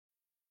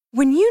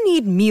When you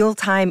need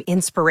mealtime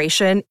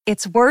inspiration,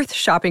 it's worth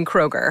shopping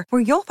Kroger,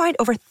 where you'll find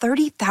over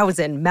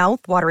 30,000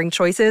 mouth-watering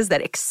choices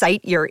that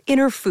excite your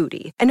inner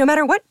foodie. And no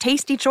matter what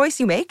tasty choice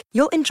you make,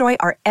 you'll enjoy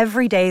our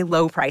everyday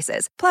low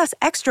prices, plus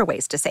extra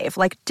ways to save,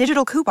 like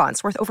digital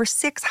coupons worth over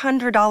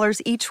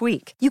 $600 each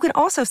week. You can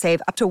also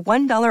save up to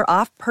 $1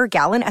 off per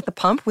gallon at the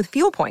pump with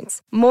fuel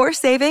points. More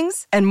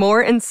savings and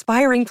more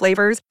inspiring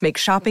flavors make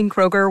shopping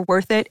Kroger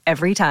worth it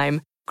every time.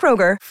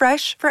 Kroger,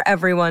 fresh for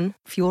everyone.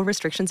 Fuel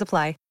restrictions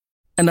apply.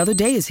 Another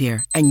day is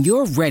here, and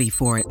you're ready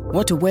for it.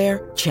 What to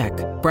wear? Check.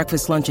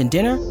 Breakfast, lunch, and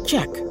dinner?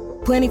 Check.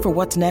 Planning for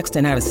what's next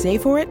and how to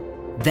save for it?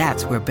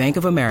 That's where Bank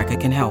of America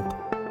can help.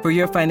 For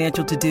your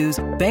financial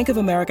to-dos, Bank of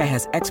America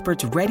has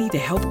experts ready to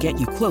help get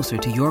you closer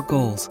to your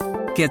goals.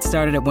 Get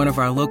started at one of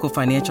our local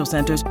financial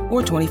centers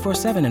or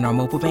 24/7 in our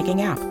mobile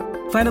banking app.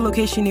 Find a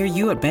location near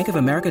you at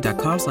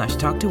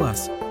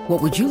bankofamerica.com/talktous.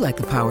 What would you like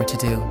the power to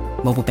do?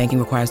 Mobile banking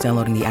requires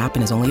downloading the app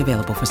and is only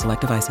available for select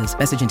devices.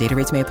 Message and data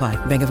rates may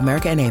apply. Bank of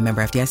America N.A.,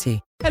 member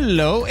FDIC.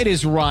 Hello, it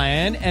is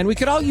Ryan, and we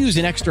could all use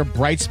an extra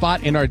bright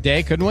spot in our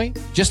day, couldn't we?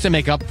 Just to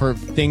make up for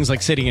things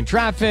like sitting in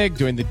traffic,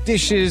 doing the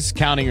dishes,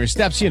 counting your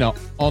steps,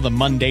 all the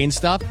mundane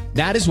stuff.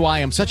 That is why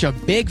I'm such a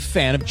big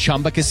fan of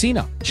Chumba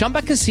Casino.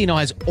 Chumba Casino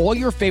has all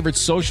your favorite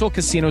social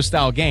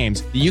casino-style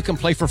games that you can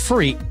play for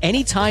free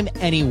anytime,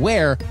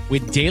 anywhere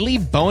with daily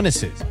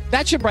bonuses.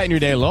 That should brighten your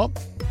day a little.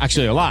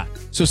 Actually, a lot.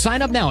 So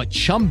sign up now at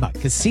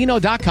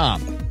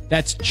ChumbaCasino.com.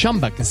 That's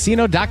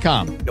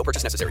ChumbaCasino.com. No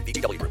purchase necessary.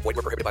 VGW Group. Void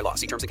where prohibited by law.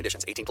 See terms and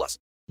conditions. 18+.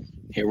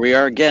 Here we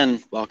are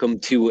again. Welcome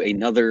to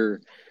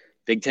another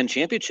Big Ten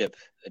Championship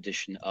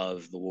edition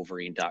of the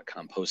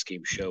Wolverine.com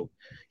postgame show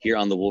here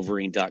on the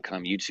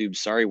Wolverine.com YouTube.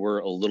 Sorry,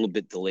 we're a little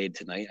bit delayed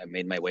tonight. I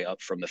made my way up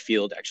from the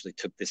field. Actually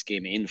took this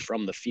game in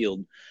from the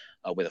field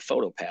with a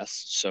photo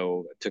pass.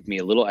 So it took me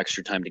a little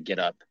extra time to get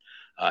up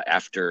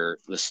after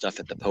the stuff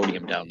at the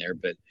podium down there.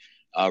 But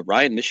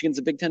Ryan, Michigan's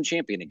a Big Ten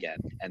champion again.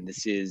 And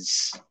this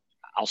is,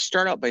 I'll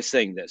start out by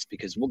saying this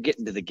because we'll get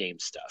into the game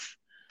stuff.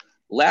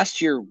 Last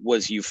year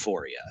was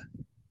euphoria.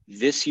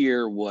 This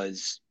year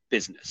was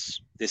business.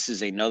 This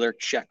is another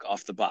check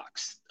off the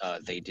box.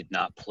 They did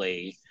not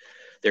play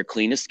their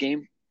cleanest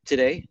game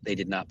today. They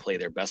did not play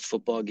their best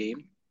football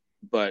game.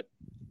 But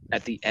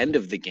at the end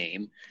of the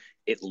game,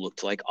 it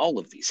looked like all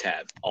of these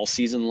have all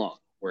season long,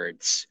 where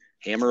it's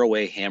hammer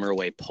away,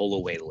 pull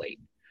away late.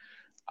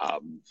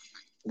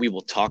 We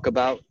will talk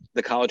about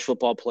the college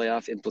football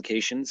playoff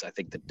implications. I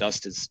think the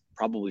dust is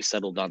probably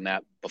settled on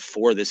that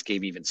before this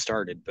game even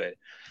started. But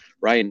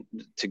Ryan,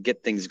 to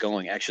get things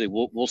going, actually,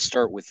 we'll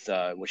start with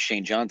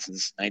Shane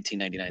Johnson's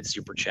 1999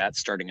 super chat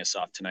starting us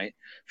off tonight.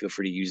 Feel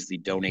free to use the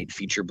donate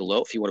feature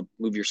below if you want to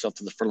move yourself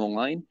to the front of the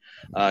line.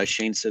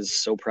 Shane says,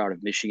 so proud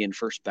of Michigan,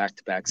 first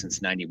back-to-back since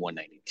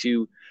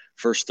 91-92,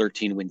 first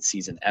 13-win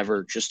season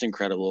ever, just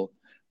incredible.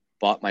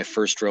 Bought my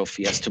first row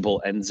Fiesta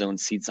Bowl end zone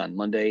seats on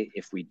Monday.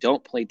 If we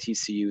don't play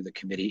TCU, the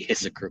committee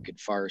is a crooked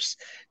farce.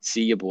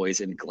 See you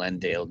boys in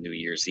Glendale New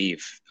Year's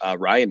Eve.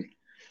 Ryan,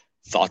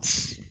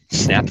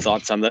 snap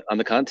thoughts on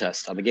the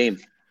contest, on the game.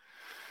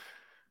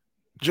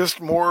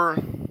 Just more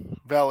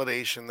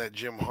validation that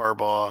Jim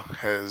Harbaugh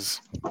has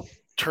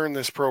turned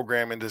this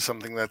program into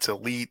something that's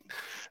elite.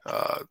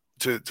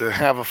 To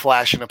have a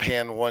flash in a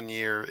pan one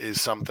year is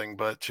something,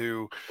 but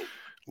to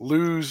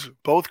lose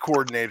both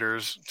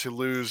coordinators, to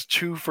lose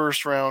 2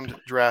 first-round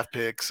draft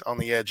picks on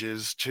the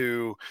edges,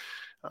 to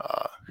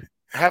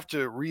have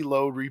to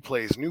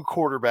replace new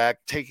quarterback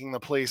taking the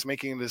place,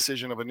 making a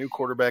decision of a new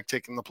quarterback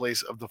taking the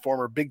place of the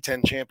former Big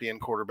Ten champion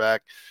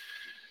quarterback,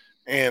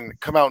 and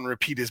come out and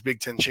repeat as Big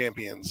Ten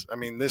champions. I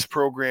mean, this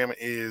program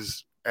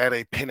is at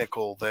a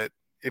pinnacle that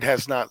it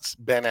has not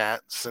been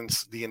at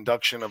since the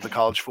induction of the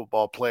college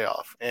football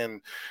playoff. And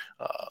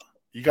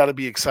you got to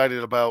be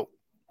excited about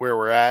where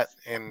we're at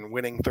and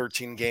winning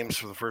 13 games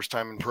for the first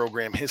time in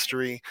program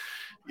history,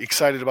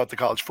 excited about the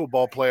college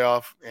football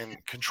playoff and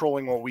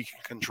controlling what we can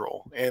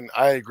control. And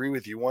I agree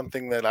with you. One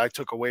thing that I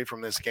took away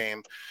from this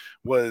game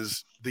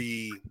was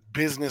the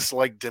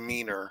business-like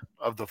demeanor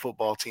of the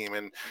football team.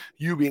 And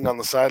you being on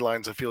the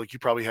sidelines, I feel like you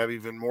probably have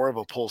even more of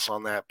a pulse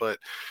on that, but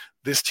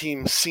this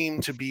team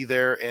seemed to be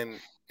there, and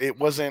it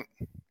wasn't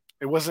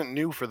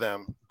new for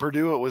them.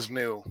 Purdue, it was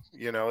new.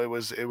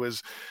 It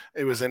was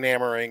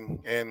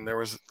enamoring, and there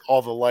was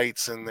all the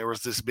lights and there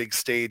was this big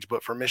stage.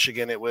 But for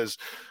Michigan, it was,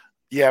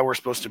 yeah, we're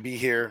supposed to be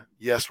here.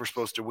 Yes, we're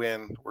supposed to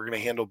win. We're going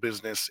to handle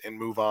business and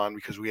move on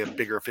because we have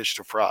bigger fish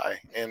to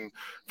fry. And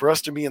for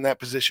us to be in that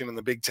position in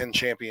the Big Ten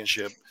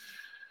championship,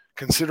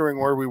 considering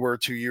where we were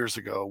 2 years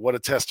ago, what a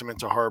testament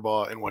to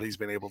Harbaugh and what he's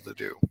been able to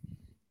do.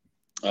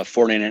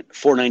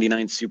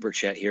 $4.99 super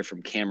chat here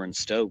from Cameron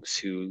Stokes,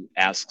 who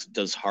asks,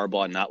 does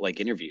Harbaugh not like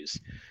interviews?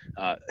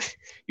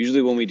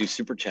 Usually when we do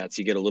super chats,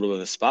 you get a little bit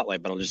of a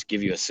spotlight, but I'll just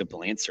give you a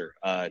simple answer.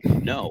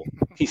 No,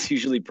 he's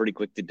usually pretty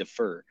quick to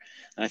defer.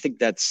 And I think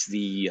that's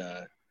the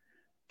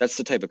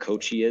type of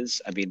coach he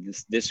is. I mean,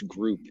 this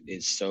group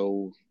is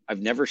so,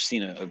 I've never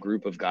seen a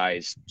group of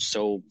guys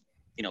so,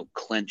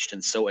 clenched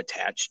and so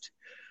attached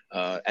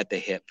at the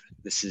hip.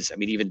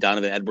 Even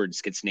Donovan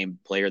Edwards gets named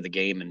player of the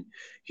game, and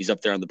he's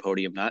up there on the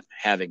podium, not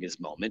having his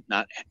moment,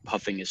 not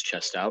puffing his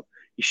chest out.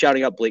 He's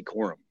shouting out Blake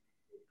Corum,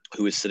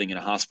 who is sitting in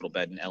a hospital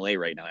bed in LA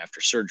right now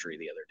after surgery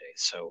the other day.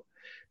 So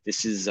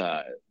this is,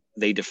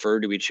 they defer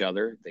to each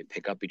other. They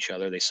pick up each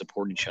other. They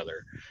support each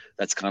other.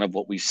 That's kind of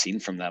what we've seen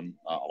from them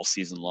all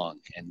season long.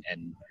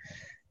 And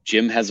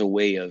Jim has a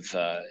way of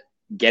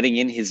getting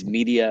in his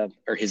media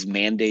or his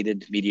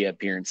mandated media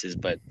appearances,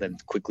 but then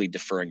quickly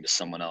deferring to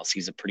someone else.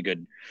 He's a pretty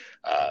good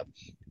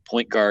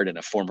point guard and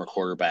a former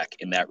quarterback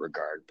in that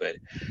regard. But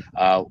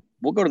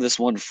we'll go to this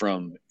one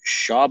from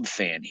Schaub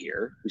fan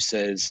here, who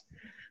says,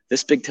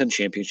 this Big Ten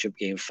championship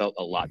game felt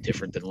a lot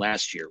different than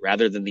last year.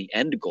 Rather than the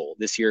end goal,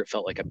 this year it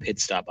felt like a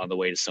pit stop on the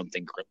way to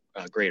something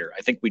greater.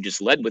 I think we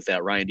just led with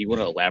that. Ryan, do you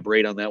want to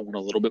elaborate on that one a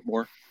little bit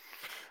more?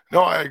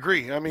 No, I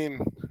agree. I mean,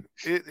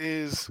 it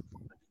is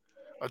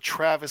a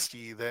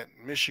travesty that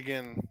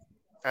Michigan,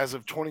 as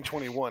of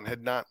 2021,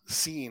 had not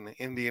seen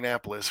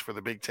Indianapolis for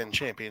the Big Ten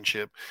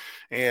championship.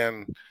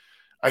 And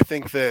I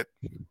think that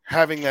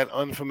having that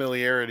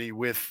unfamiliarity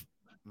with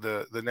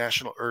the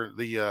national or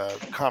the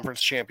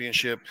conference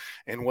championship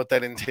and what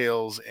that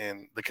entails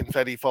and the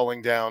confetti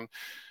falling down,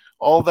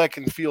 all that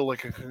can feel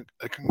like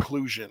a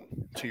conclusion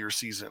to your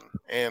season.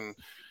 And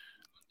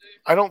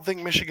I don't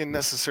think Michigan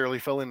necessarily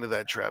fell into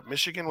that trap.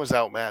 Michigan was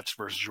outmatched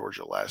versus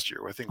Georgia last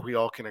year. I think we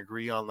all can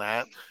agree on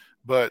that.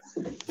 But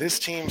this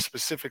team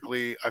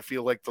specifically, I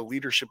feel like the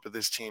leadership of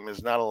this team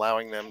is not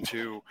allowing them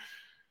to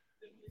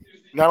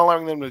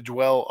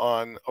dwell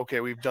on,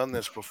 okay, we've done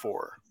this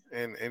before.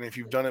 And if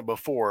you've done it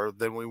before,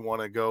 then we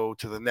want to go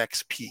to the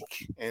next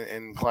peak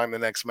and climb the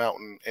next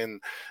mountain.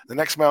 And the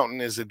next mountain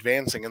is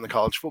advancing in the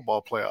college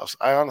football playoffs.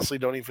 I honestly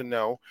don't even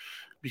know,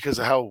 because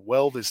of how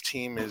well this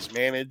team is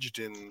managed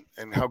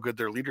and how good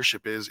their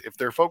leadership is, if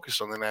they're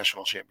focused on the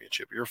national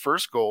championship. Your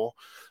first goal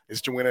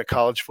is to win a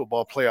college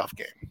football playoff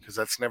game, because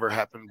that's never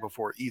happened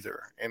before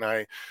either. And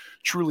I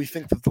truly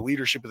think that the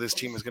leadership of this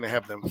team is going to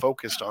have them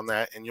focused on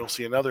that, and you'll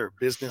see another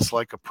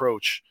business-like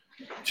approach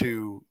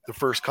to the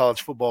first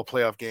college football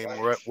playoff game,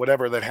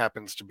 whatever that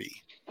happens to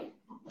be.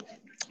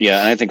 Yeah,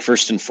 and I think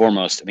first and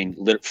foremost,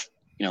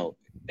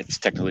 it's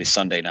technically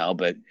Sunday now,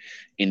 but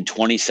in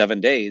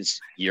 27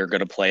 days, you're going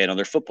to play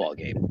another football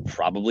game,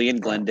 probably in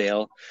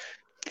Glendale,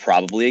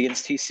 probably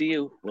against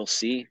TCU. We'll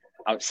see.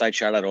 Outside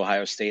shot at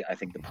Ohio State. I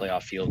think the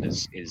playoff field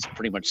is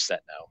pretty much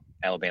set now.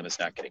 Alabama's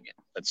not getting it.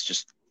 Let's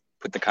just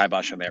put the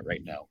kibosh on that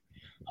right now.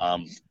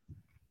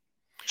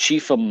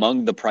 Chief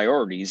among the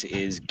priorities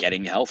is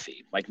getting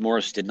healthy. Mike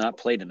Morris did not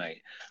play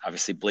tonight.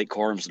 Obviously, Blake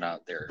Corum's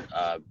not there.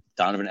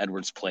 Donovan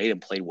Edwards played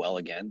well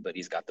again, but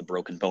he's got the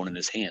broken bone in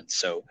his hand.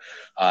 So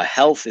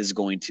health is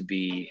going to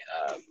be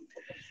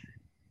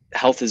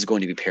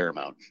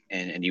paramount.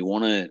 And you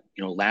want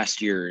to,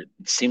 last year it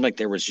seemed like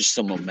there was just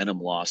some momentum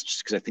lost,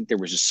 just because I think there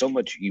was just so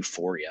much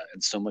euphoria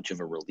and so much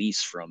of a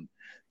release from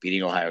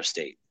beating Ohio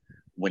State,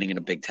 winning in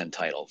a Big Ten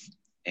title.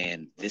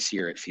 And this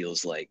year it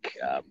feels like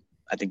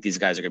I think these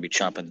guys are going to be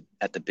chomping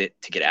at the bit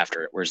to get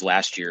after it. Whereas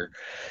last year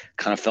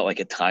kind of felt like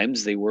at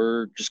times they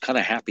were just kind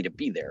of happy to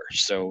be there.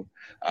 So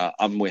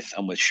I'm with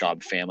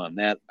Schaub fam on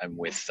that. I'm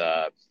with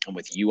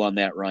you on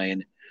that,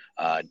 Ryan.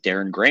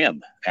 Darren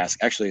Graham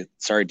asked,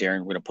 sorry, Darren,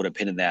 we're going to put a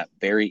pin in that.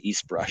 Barry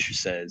Eastbrush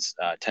says,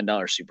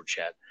 $10 super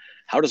chat.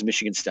 How does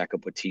Michigan stack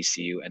up with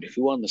TCU, and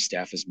who on the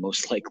staff is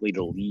most likely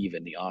to leave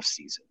in the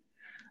offseason?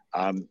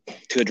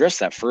 To address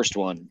that first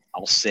one,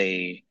 I'll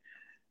say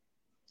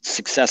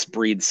success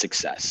breeds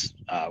success.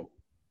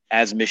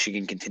 As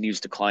Michigan continues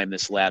to climb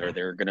this ladder,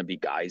 there are going to be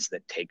guys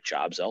that take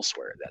jobs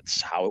elsewhere.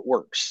 That's how it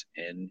works.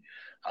 And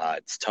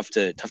it's tough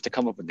to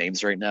come up with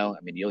names right now.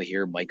 I mean, you'll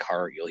hear Mike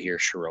Hart, you'll hear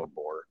Sharon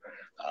Moore.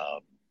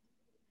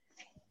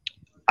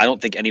 I don't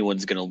think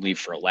anyone's going to leave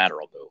for a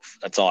lateral move.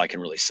 That's all I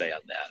can really say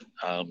on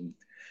that.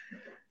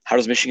 How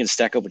does Michigan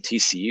stack up with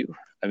TCU?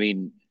 I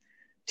mean,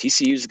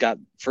 TCU's got,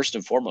 first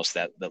and foremost,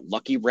 that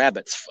lucky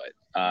rabbit's foot.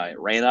 It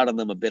ran out on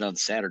them a bit on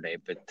Saturday,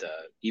 but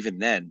even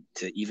then,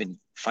 to even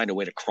find a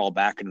way to crawl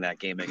back into that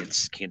game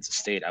against Kansas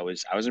State, I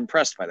was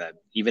impressed by that,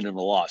 even in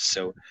the loss.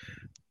 So,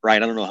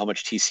 Ryan, I don't know how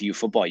much TCU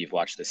football you've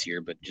watched this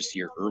year, but just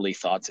your early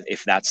thoughts,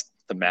 if that's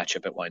the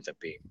matchup it winds up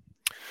being.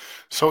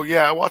 So,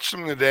 yeah, I watched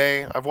them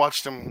today. I've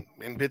watched them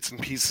in bits and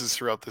pieces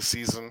throughout the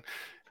season.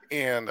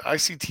 And I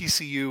see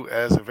TCU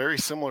as a very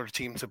similar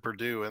team to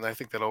Purdue. And I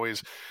think that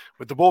always,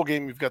 with the bowl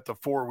game, you've got the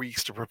 4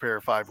 weeks to prepare,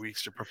 5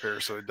 weeks to prepare.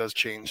 So it does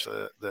change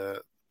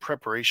the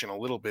preparation a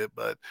little bit.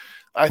 But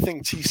I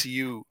think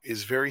TCU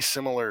is very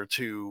similar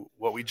to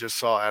what we just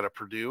saw out of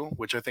Purdue,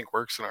 which I think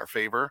works in our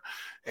favor.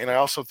 And I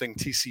also think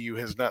TCU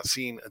has not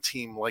seen a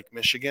team like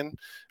Michigan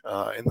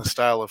in the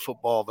style of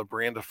football, the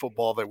brand of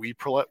football that we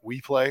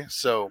play.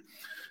 So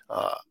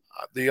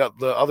the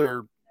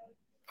other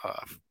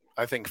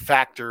I think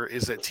factor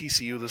is that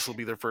TCU, this will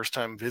be their first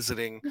time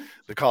visiting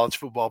the college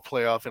football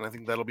playoff, and I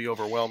think that'll be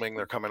overwhelming.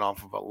 They're coming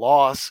off of a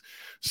loss.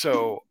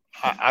 So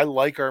I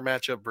like our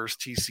matchup versus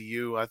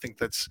TCU. I think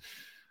that's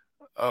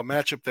a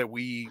matchup that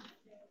we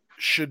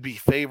should be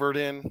favored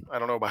in. I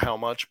don't know by how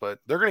much, but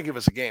they're going to give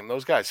us a game.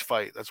 Those guys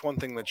fight. That's one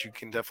thing that you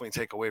can definitely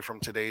take away from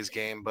today's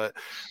game. But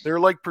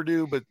they're like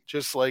Purdue, but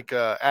just like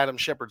Adam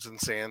Shepard's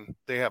saying,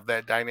 they have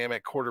that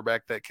dynamic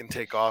quarterback that can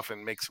take off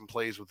and make some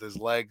plays with his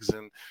legs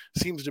and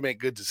seems to make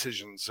good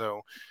decisions.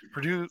 So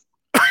Purdue,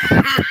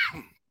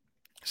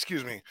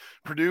 excuse me,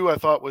 Purdue I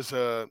thought was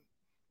a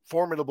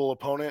formidable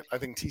opponent. I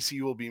think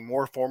TCU will be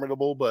more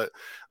formidable, but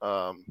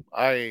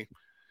I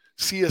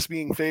see us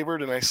being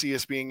favored, and I see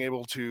us being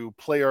able to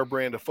play our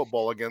brand of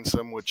football against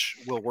them, which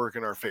will work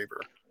in our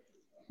favor.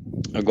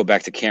 I'll go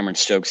back to Cameron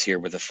Stokes here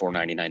with a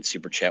 $4.99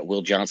 super chat.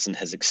 Will Johnson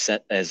has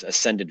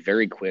ascended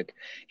very quick.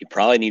 He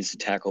probably needs to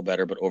tackle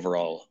better, but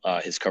overall,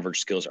 his coverage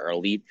skills are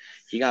elite.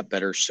 He got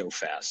better so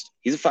fast.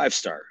 He's a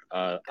 5-star.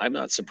 I'm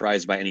not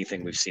surprised by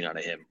anything we've seen out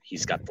of him.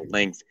 He's got the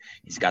length.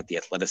 He's got the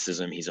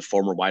athleticism. He's a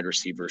former wide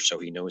receiver, so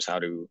he knows how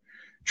to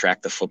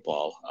track the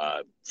football.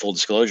 Full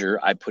disclosure,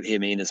 I put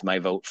him in as my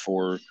vote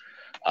for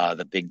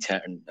the Big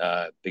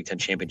Ten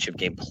championship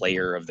game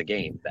player of the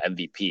game, the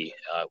MVP,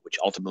 which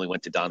ultimately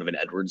went to Donovan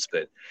Edwards.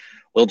 But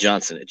Will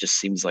Johnson, it just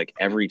seems like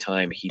every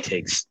time he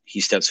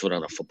steps foot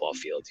on a football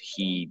field,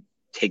 he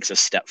takes a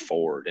step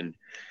forward, and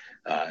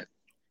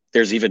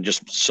there's even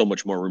just so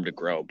much more room to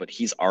grow. But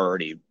he's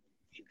already,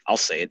 I'll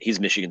say it, he's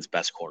Michigan's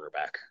best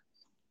cornerback.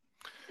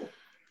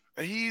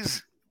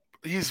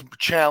 He's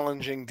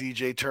challenging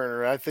DJ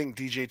Turner. I think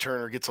DJ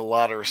Turner gets a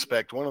lot of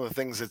respect. One of the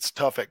things that's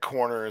tough at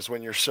corner is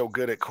when you're so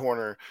good at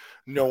corner,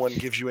 no one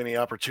gives you any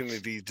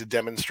opportunity to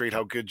demonstrate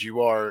how good you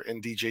are.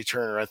 And DJ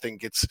Turner, I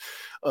think, gets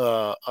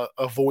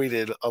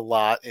avoided a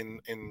lot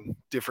in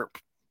different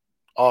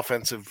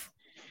offensive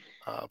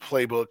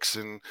playbooks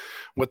and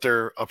what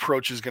their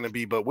approach is going to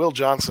be. But Will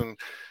Johnson,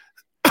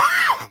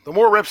 the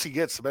more reps he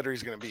gets, the better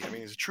he's going to be. I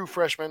mean, he's a true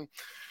freshman.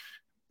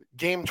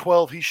 Game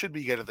 12, he should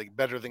be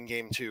better than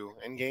game 2.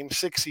 And game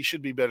 6, he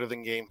should be better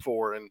than game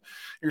 4. And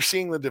you're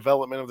seeing the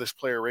development of this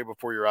player right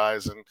before your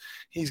eyes. And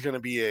he's going to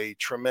be a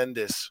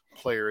tremendous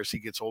player as he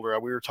gets older.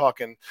 We were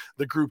talking,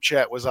 the group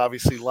chat was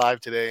obviously live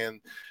today, and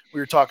we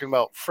were talking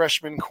about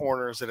freshman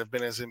corners that have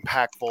been as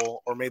impactful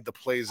or made the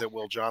plays that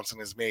Will Johnson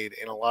has made.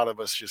 And a lot of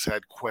us just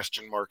had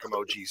question mark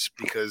emojis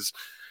because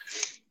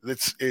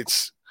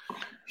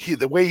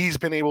the way he's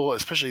been able,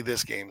 especially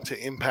this game, to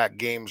impact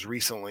games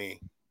recently.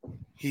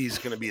 He's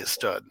going to be a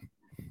stud.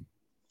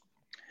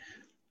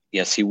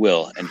 Yes, he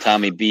will. And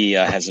Tommy B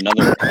has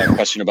another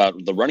question about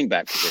the running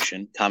back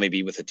position. Tommy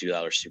B with a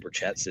 $2 super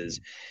chat says,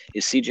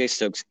 is CJ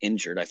Stokes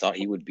injured? I thought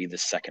he would be the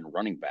second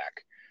running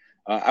back.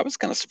 I was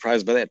kind of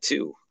surprised by that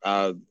too.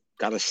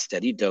 Got a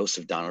steady dose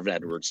of Donovan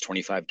Edwards,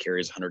 25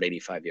 carries,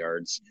 185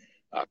 yards.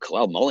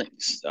 Khalil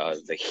Mullings,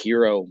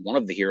 one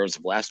of the heroes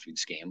of last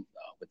week's game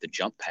with the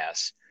jump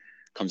pass,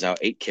 comes out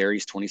 8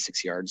 carries,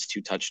 26 yards,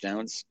 2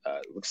 touchdowns.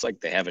 Looks like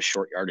they have a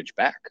short yardage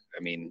back.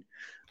 I mean,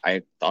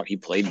 I thought he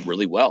played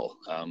really well.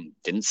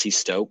 Didn't see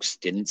Stokes,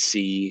 didn't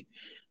see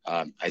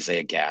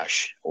Isaiah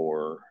Gash,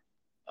 or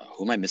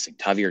who am I missing?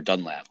 Tavier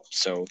Dunlap.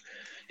 So,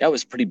 yeah, it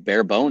was pretty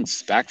bare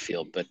bones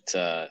backfield,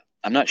 but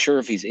I'm not sure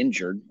if he's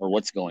injured or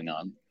what's going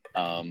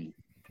on.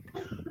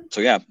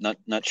 So, yeah,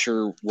 not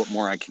sure what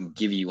more I can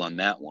give you on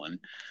that one.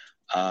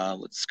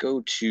 Let's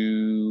go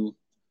to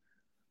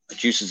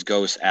Juice's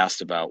Ghost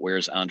asked about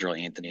where's Andrel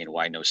Anthony and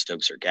why no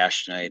Stokes or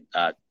Gash tonight.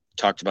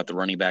 Talked about the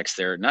running backs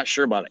there. Not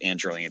sure about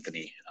Andrel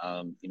Anthony.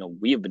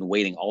 We have been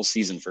waiting all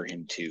season for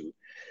him to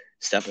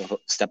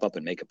step up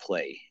and make a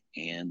play,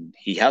 and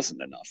he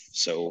hasn't enough.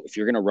 So if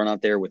you're going to run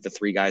out there with the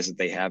 3 guys that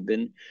they have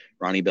been,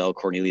 Ronnie Bell,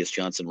 Cornelius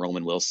Johnson,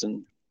 Roman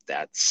Wilson,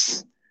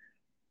 that's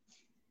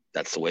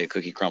the way a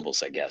cookie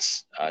crumbles, I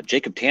guess.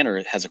 Jacob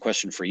Tanner has a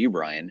question for you,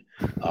 Brian.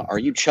 Are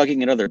you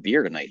chugging another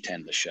beer tonight to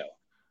end the show?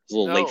 It's a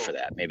little late for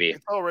that, maybe.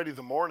 It's already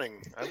the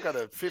morning. I've got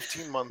a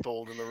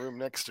 15-month-old in the room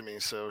next to me,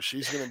 so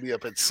she's going to be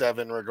up at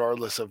 7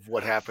 regardless of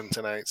what happened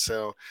tonight.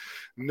 So,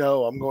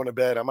 no, I'm going to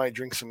bed. I might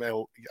drink some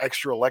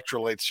extra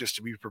electrolytes just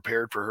to be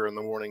prepared for her in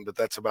the morning, but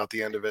that's about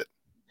the end of it.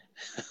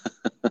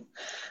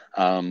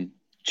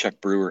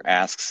 Chuck Brewer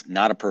asks,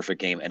 not a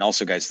perfect game. And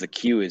also, guys, the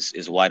queue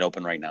is wide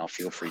open right now.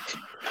 Feel free to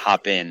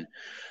hop in.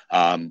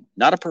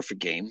 Not a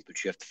perfect game,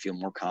 but you have to feel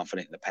more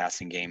confident in the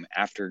passing game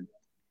after –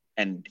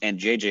 and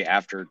JJ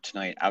after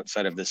tonight,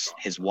 outside of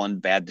his one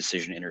bad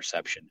decision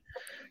interception.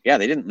 Yeah,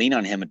 they didn't lean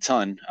on him a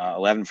ton.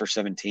 11 for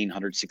 17,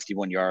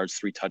 161 yards,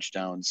 3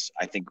 touchdowns.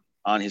 I think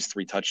on his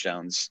 3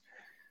 touchdowns,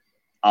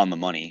 on the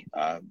money.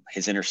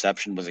 His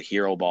interception was a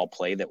hero ball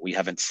play that we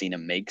haven't seen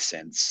him make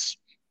since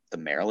the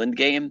Maryland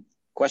game, ?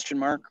 I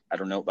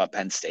don't know about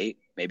Penn State,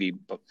 maybe,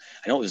 but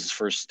I know it was his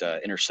first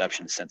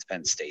interception since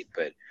Penn State.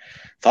 But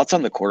thoughts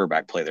on the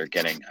quarterback play they're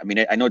getting? I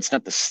mean, I know it's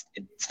not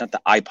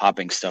the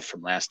eye-popping stuff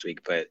from last week,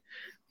 but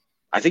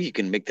I think you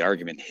can make the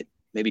argument hit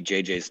maybe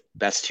JJ's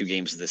best 2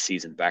 games of the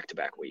season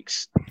back-to-back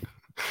weeks.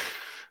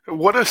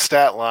 What a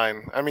stat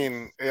line. I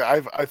mean,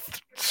 I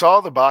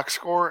saw the box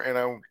score and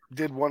I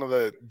did one of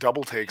the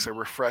double takes. I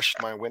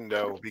refreshed my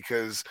window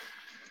because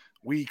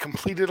we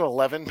completed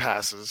 11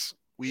 passes.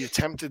 We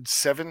attempted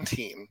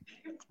 17.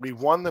 We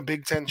won the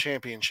Big Ten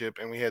championship,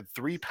 and we had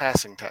 3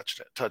 passing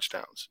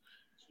touchdowns.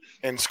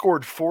 and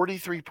scored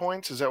 43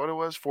 points. Is that what it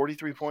was?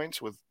 43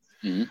 points with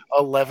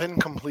 11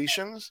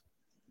 completions.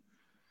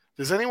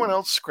 Does anyone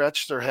else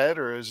scratch their head,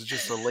 or is it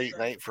just a late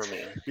night for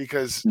me?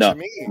 Because No. to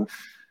me,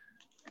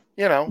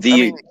 you know,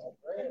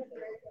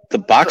 the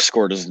box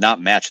score does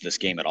not match this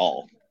game at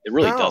all. It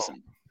really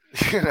doesn't.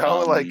 You know,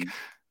 like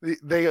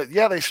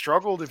they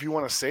struggled, if you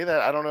want to say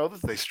that. I don't know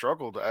that they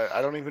struggled.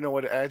 I don't even know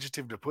what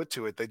adjective to put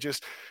to it.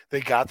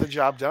 They got the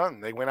job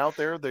done. They went out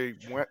there. They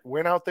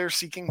went out there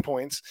seeking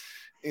points.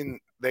 In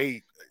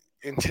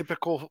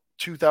typical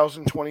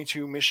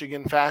 2022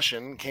 Michigan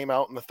fashion, came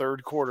out in the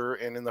third quarter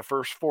and in the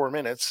first 4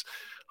 minutes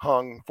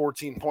hung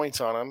 14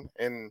 points on them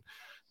and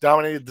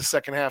dominated the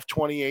second half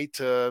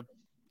 28-3,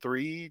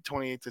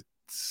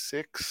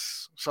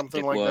 28-6,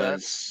 something like that. It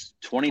was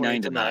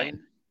 29-9.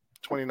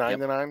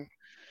 29-9.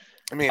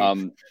 I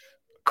mean,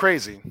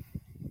 crazy.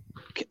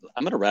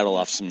 I'm going to rattle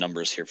off some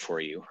numbers here for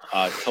you.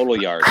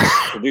 Total yards: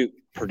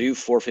 Purdue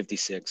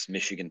 456,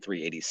 Michigan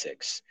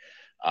 386.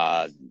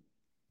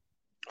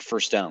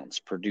 First downs: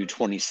 Purdue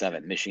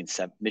 27,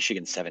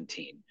 Michigan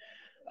 17.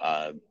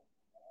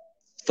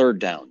 Third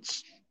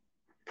downs: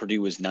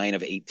 Purdue was 9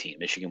 of 18.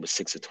 Michigan was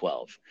 6 of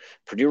 12.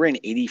 Purdue ran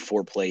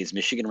 84 plays.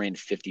 Michigan ran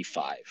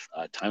 55.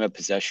 Time of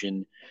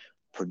possession: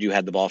 Purdue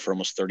had the ball for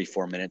almost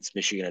 34 minutes.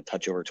 Michigan a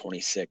touch over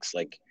 26.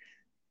 Like,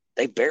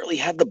 they barely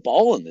had the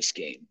ball in this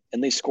game,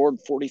 and they scored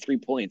 43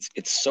 points.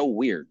 It's so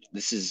weird.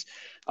 This is,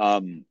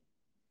 and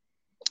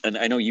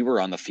I know you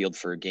were on the field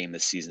for a game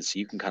this season, so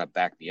you can kind of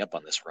back me up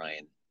on this,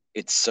 Ryan.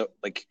 It's so,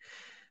 like,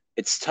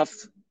 it's tough.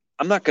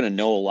 I'm not going to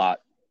know a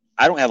lot.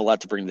 I don't have a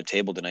lot to bring to the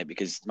table tonight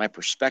because my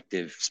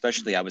perspective,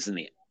 especially I was in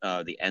the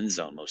end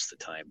zone most of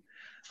the time.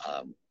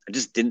 I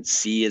just didn't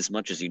see as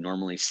much as you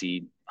normally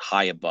see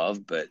high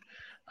above, but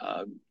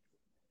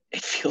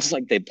it feels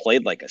like they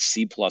played like a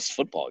C+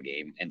 football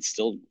game and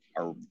still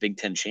are Big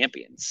Ten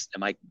champions.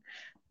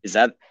 Is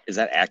that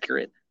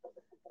accurate?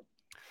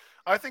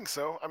 I think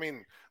so. I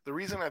mean, the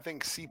reason I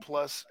think C+,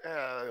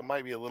 it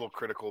might be a little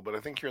critical, but I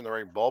think you're in the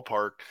right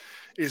ballpark,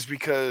 is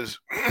because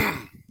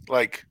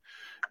like,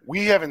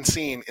 we haven't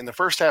seen in the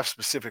first half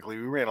specifically,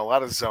 we ran a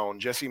lot of zone.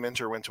 Jesse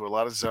Minter went to a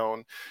lot of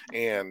zone,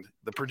 and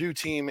the Purdue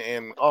team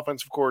and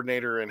offensive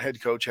coordinator and head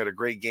coach had a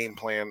great game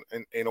plan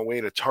in a way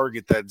to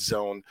target that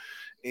zone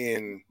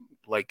in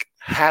like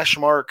hash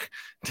mark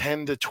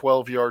 10 to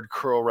 12 yard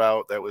curl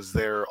route that was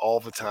there all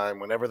the time.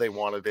 Whenever they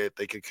wanted it,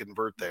 they could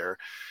convert there.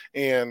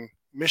 And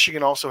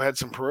Michigan also had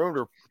some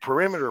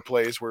perimeter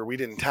plays where we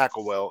didn't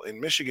tackle well.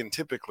 In Michigan,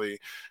 typically,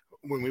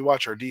 when we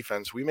watch our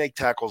defense, we make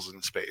tackles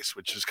in space,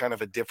 which is kind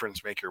of a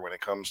difference maker when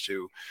it comes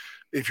to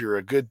if you're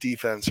a good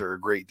defense or a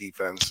great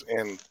defense.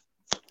 And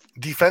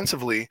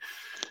defensively,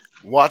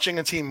 watching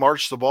a team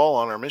march the ball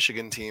on our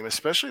Michigan team,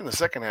 especially in the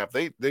second half,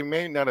 they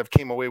may not have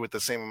came away with the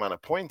same amount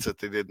of points that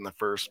they did in the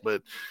first,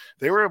 but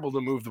they were able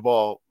to move the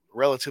ball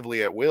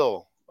relatively at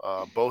will,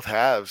 both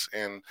halves.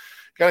 And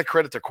got to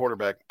credit their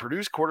quarterback.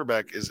 Purdue's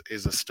quarterback is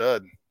a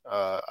stud.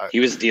 He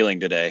was dealing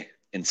today.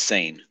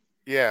 Insane.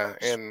 Yeah,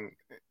 and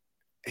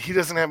he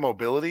doesn't have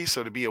mobility,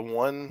 so to be a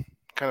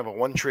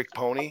one-trick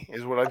pony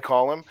is what I'd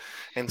call him,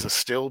 and to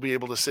still be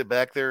able to sit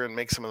back there and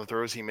make some of the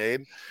throws he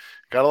made,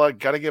 got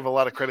to give a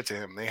lot of credit to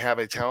him. They have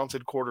a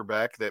talented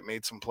quarterback that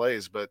made some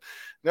plays, but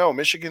no,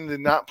 Michigan did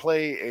not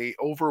play a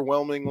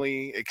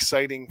overwhelmingly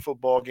exciting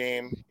football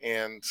game,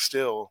 and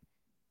still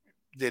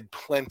did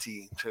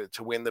plenty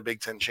to win the Big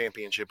Ten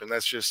championship, and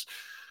that's just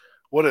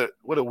what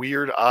a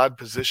weird, odd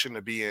position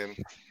to be in,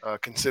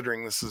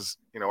 considering this is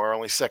our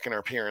only second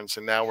appearance,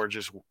 and now we're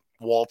just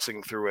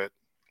waltzing through it,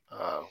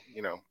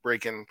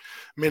 breaking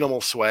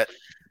minimal sweat.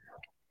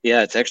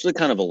 Yeah, it's actually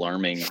kind of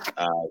alarming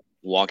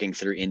walking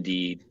through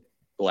Indy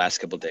the last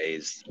couple of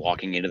days,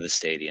 walking into the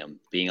stadium,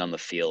 being on the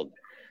field.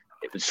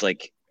 It was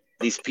like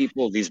these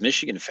people, these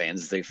Michigan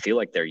fans, they feel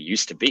like they're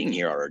used to being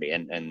here already,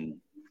 and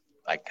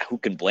like, who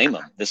can blame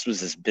them? This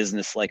was as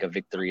business-like a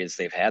victory as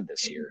they've had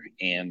this year.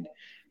 And,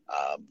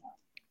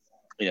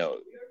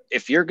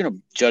 if you're going to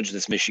judge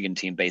this Michigan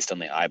team based on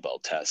the eyeball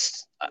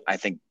test, I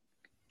think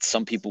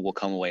some people will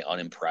come away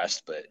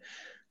unimpressed, but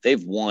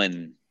they've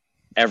won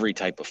every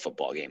type of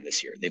football game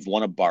this year. They've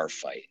won a bar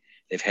fight.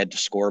 They've had to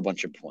score a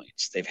bunch of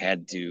points. They've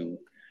had to,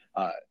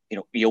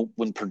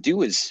 when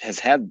Purdue has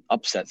had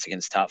upsets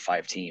against top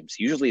 5 teams,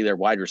 usually their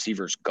wide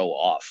receivers go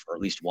off, or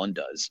at least one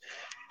does.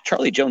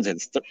 Charlie Jones had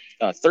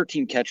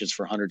 13 catches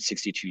for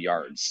 162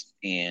 yards,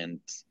 and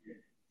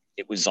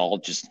it was all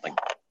just like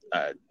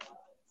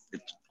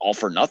all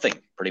for nothing,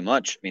 pretty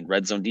much. I mean,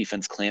 red zone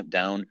defense clamped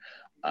down.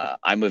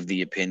 I'm of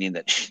the opinion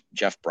that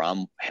Jeff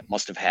Brom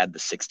must have had the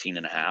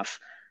 16.5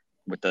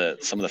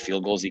 with some of the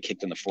field goals he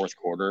kicked in the fourth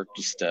quarter.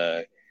 Just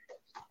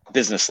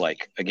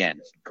business-like,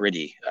 again,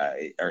 gritty,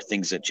 are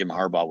things that Jim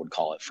Harbaugh would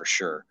call it for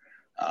sure.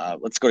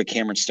 Let's go to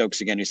Cameron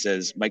Stokes again, who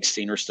says Mike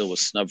Steiner still was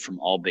snubbed from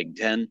all Big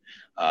Ten.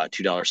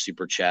 $2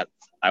 super chat.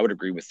 I would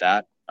agree with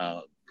that.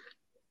 What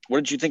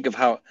did you think of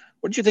how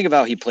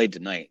he played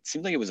tonight? It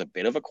seemed like it was a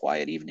bit of a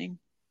quiet evening,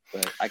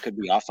 but I could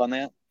be off on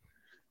that.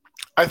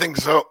 I think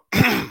so.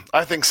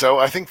 I think so.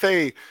 I think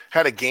they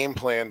had a game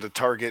plan to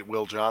target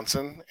Will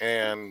Johnson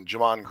and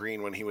Jamon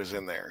Green when he was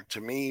in there. To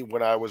me,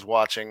 when I was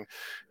watching,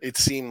 it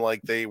seemed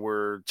like they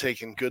were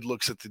taking good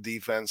looks at the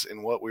defense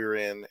and what we were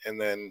in, and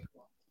then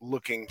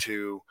looking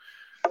to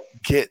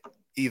get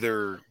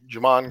either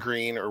Jamon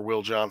Green or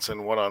Will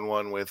Johnson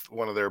one-on-one with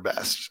one of their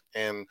best.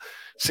 And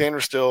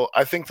Sanders still,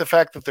 I think the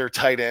fact that their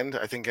tight end,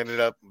 I think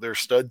their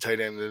stud tight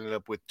end ended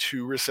up with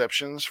 2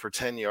 receptions for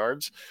 10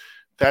 yards.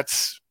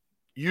 That's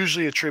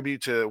usually a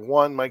tribute to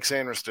one, Mike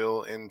Sanders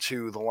still, and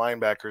two, the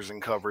linebackers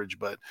in coverage.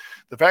 But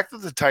the fact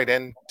that the tight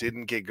end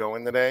didn't get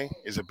going today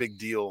is a big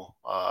deal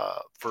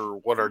for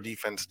what our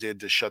defense did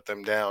to shut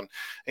them down.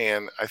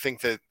 And I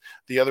think that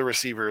the other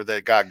receiver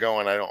that got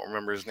going, I don't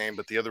remember his name,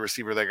 but the other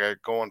receiver that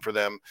got going for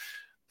them,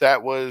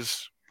 that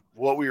was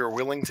what we were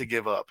willing to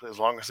give up as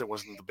long as it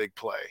wasn't the big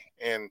play.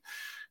 And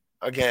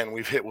again,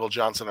 we've hit Will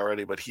Johnson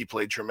already, but he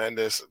played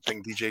tremendous. I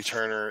think DJ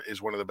Turner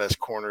is one of the best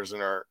corners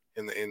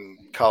in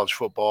college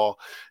football,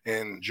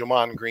 and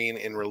Jamon Green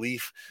in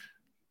relief,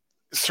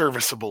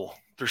 serviceable.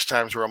 There's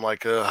times where I'm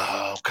like,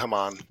 oh, come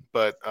on,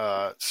 but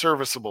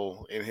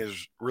serviceable in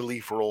his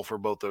relief role for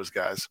both those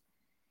guys.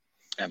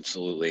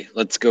 Absolutely.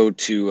 Let's go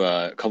to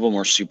a couple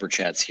more super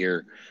chats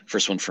here.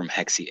 First one from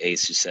Hexy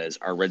Ace, who says,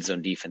 our red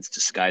zone defense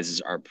disguises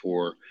our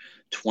poor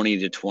 20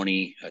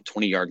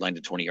 yard line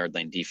to 20 yard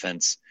line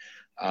defense.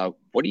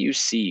 What do you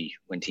see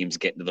when teams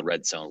get into the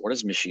red zone? What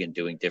is Michigan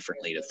doing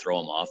differently to throw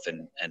them off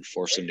and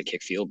force them to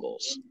kick field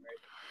goals?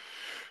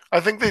 I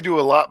think they do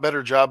a lot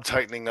better job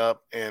tightening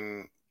up.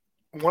 And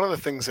one of the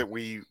things that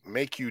we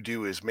make you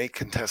do is make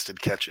contested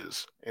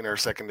catches in our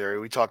secondary.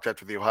 We talked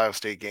after the Ohio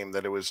State game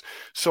that it was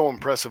so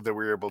impressive that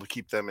we were able to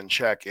keep them in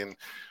check. And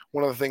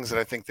one of the things that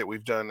I think that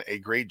we've done a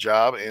great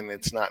job, and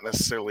it's not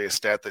necessarily a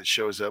stat that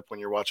shows up when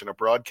you're watching a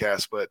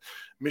broadcast, but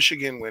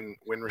Michigan, when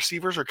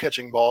receivers are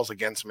catching balls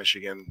against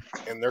Michigan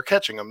and they're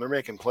catching them, they're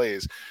making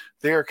plays,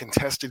 they are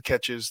contested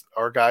catches.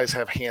 Our guys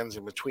have hands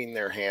in between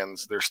their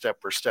hands. They're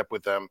step for step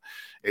with them.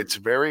 It's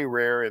very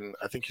rare, and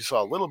I think you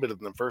saw a little bit of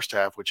it in the first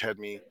half, which had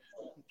me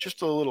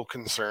just a little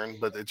concerned,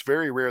 but it's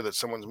very rare that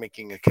someone's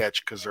making a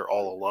catch because they're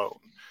all alone,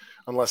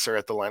 unless they're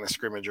at the line of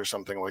scrimmage or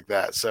something like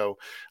that. So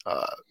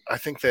I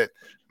think that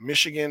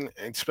Michigan,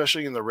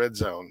 especially in the red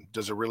zone,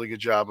 does a really good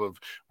job of,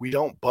 we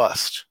don't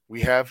bust.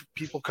 We have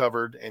people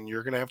covered, and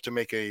you're going to have to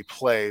make a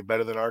play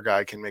better than our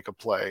guy can make a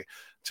play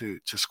to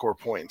score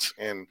points.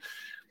 And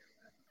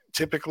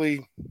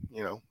typically,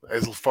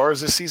 as far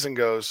as this season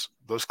goes,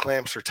 those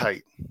clamps are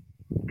tight.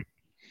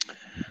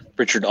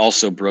 Richard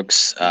also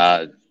Brooks,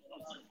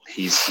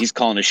 he's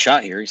calling a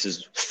shot here. He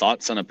says,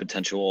 thoughts on a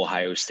potential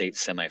Ohio State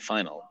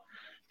semifinal.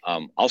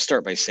 I'll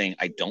start by saying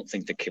I don't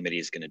think the committee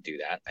is going to do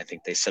that. I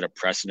think they set a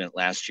precedent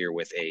last year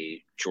with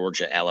a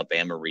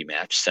Georgia-Alabama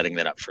rematch, setting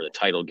that up for the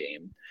title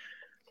game.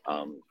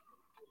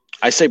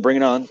 I say bring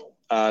it on.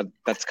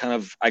 That's kind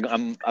of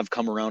I've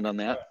come around on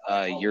that.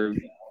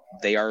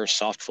 They are a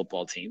soft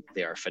football team.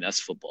 They are a finesse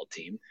football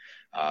team.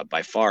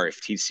 By far,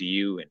 if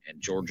TCU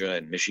and Georgia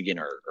and Michigan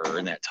are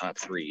in that top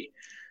three,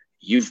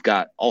 you've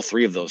got all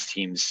three of those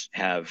teams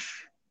have,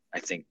 I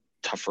think,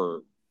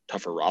 tougher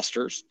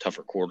rosters,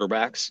 tougher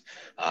quarterbacks.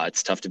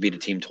 It's tough to beat a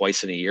team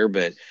twice in a year,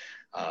 but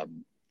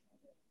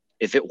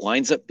if it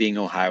winds up being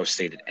Ohio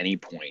State at any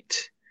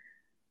point,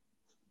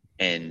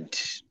 and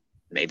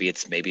maybe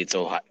it's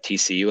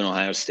TCU and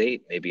Ohio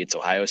State, maybe it's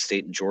Ohio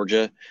State and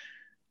Georgia.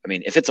 I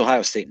mean, if it's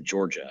Ohio State and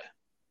Georgia,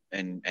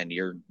 and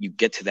you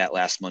get to that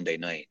last Monday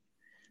night,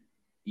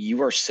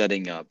 you are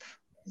setting up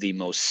the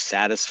most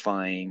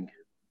satisfying,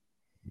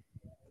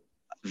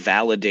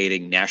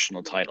 validating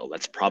national title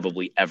that's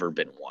probably ever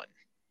been won.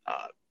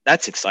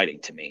 That's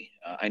exciting to me.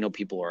 I know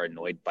people are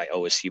annoyed by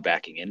OSU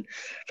backing in.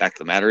 Fact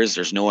of the matter is,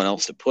 there's no one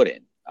else to put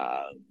in.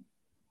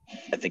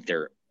 I think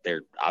they're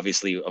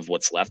obviously, of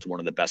what's left, one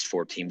of the best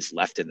 4 teams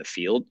left in the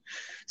field.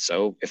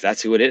 So if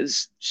that's who it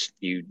is,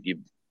 you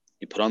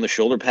put on the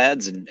shoulder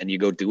pads and you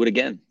go do it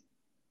again.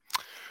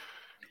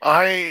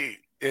 I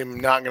am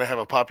not going to have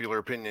a popular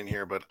opinion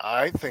here, but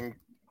I think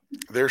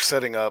they're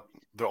setting up.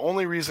 The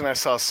only reason I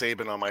saw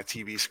Saban on my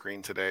TV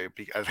screen today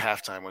at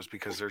halftime was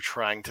because they're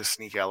trying to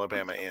sneak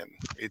Alabama in.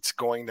 It's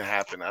going to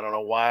happen. I don't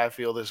know why I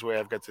feel this way.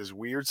 I've got this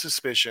weird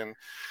suspicion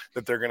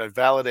that they're going to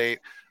validate,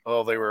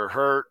 oh, they were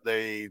hurt.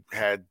 They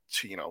had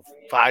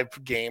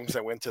 5 games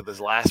that went to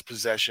this last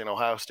possession.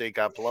 Ohio State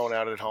got blown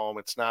out at home.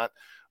 It's not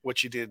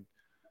what you did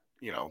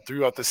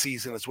throughout the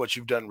season. It's what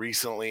you've done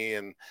recently.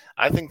 And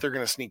I think they're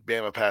going to sneak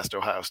Bama past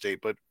Ohio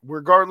State. But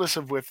regardless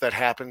of if that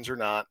happens or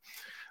not,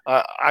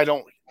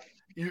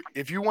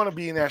 if you want to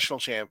be a national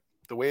champ,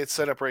 the way it's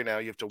set up right now,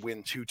 you have to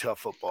win 2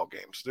 tough football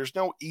games. There's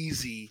no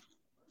easy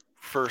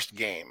first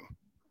game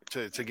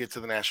to get to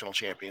the national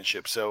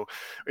championship. So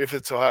if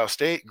it's Ohio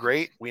State,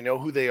 great. We know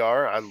who they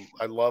are.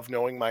 I love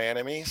knowing my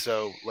enemy,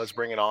 so let's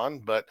bring it on.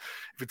 But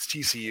if it's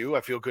TCU,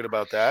 I feel good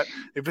about that.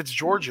 If it's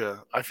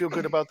Georgia, I feel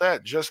good about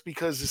that just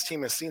because this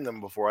team has seen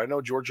them before. I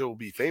know Georgia will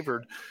be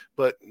favored,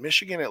 but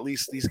Michigan, at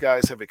least these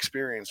guys have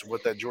experienced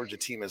what that Georgia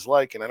team is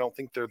like, and I don't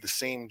think they're the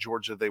same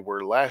Georgia they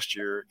were last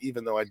year,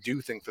 even though I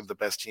do think they're the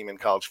best team in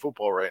college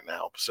football right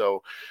now.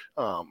 So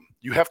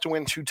you have to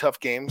win 2 tough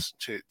games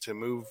to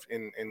move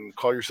and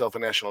call yourself a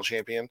national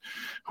champion.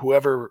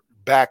 Whoever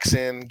backs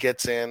in,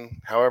 gets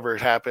in, however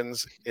it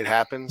happens, it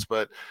happens.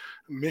 But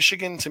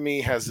Michigan, to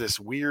me, has this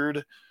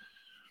weird –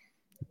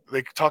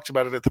 they talked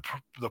about it at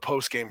the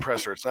post-game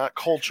presser. It's not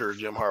culture,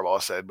 Jim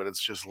Harbaugh said, but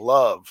it's just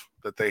love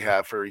that they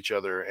have for each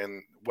other.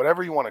 And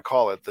whatever you want to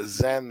call it, the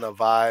zen, the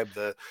vibe,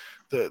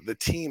 the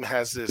team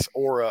has this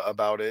aura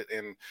about it,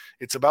 and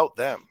it's about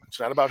them. It's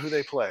not about who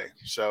they play.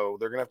 So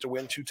they're going to have to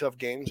win 2 tough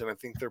games, and I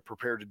think they're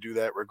prepared to do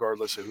that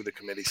regardless of who the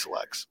committee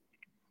selects.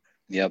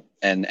 Yep.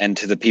 And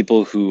to the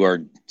people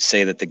who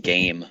say that the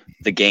game,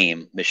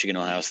 Michigan,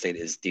 Ohio State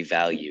is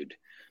devalued.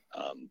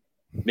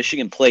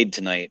 Michigan played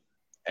tonight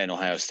and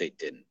Ohio State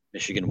didn't.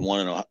 Michigan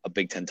won a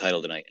Big Ten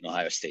title tonight and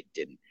Ohio State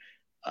didn't.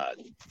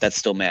 That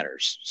still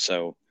matters.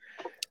 So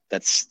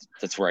that's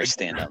where I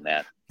stand on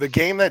that. The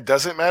game that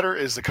doesn't matter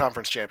is the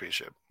conference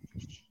championship.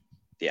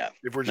 Yeah.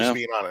 If we're just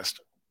being honest.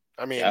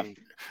 I mean, yeah,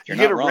 you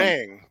get a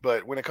ring,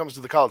 but when it comes to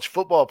the college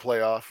football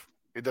playoff,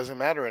 it doesn't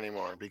matter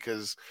anymore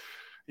because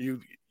you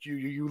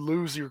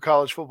lose your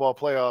college football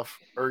playoff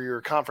or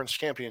your conference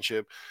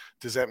championship.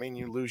 Does that mean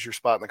you lose your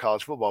spot in the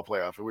college football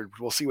playoff?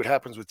 We'll see what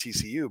happens with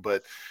TCU,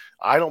 but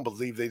I don't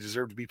believe they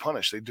deserve to be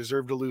punished. They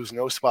deserve to lose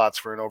no spots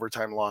for an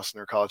overtime loss in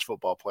their college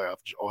football playoff.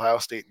 Ohio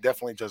State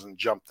definitely doesn't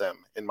jump them,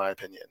 in my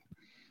opinion.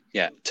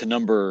 Yeah,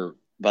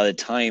 by the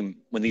time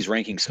when these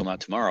rankings come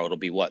out tomorrow, it'll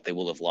be what? They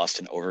will have lost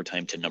in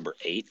overtime to number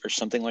 8 or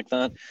something like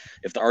that.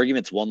 If the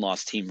argument's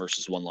one-loss team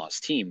versus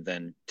one-loss team,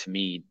 then to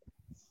me,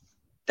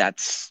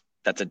 that's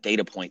a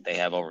data point they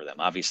have over them.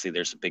 Obviously,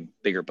 there's a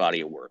bigger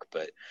body of work.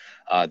 But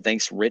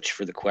thanks, Rich,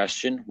 for the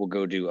question. We'll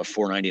go to a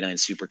 $4.99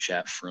 super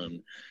chat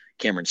from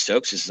Cameron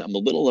Stokes. He says, I'm a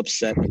little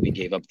upset that we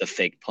gave up the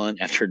fake punt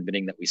after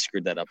admitting that we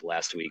screwed that up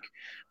last week,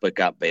 but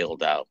got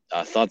bailed out.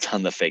 Thoughts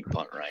on the fake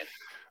punt, Ryan?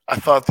 I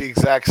thought the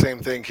exact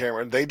same thing,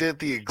 Cameron. They did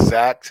the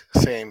exact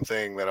same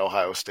thing that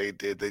Ohio State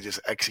did. They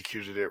just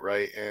executed it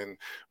right. And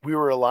we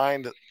were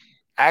aligned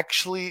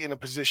actually in a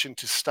position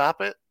to stop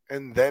it.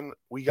 And then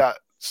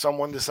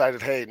someone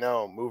decided, hey,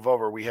 no, move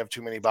over. We have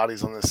too many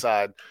bodies on this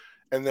side.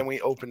 And then we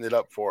opened it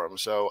up for them.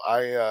 So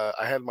I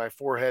had my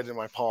forehead in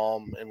my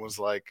palm and was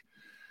like,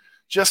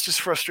 just as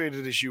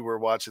frustrated as you were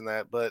watching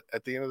that. But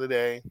at the end of the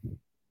day,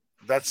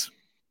 that's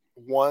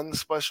one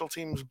special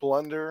teams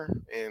blunder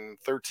in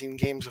 13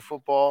 games of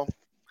football.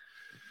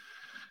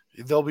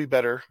 They'll be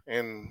better.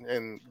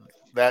 And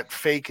that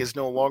fake is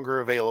no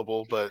longer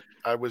available, but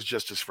I was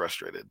just as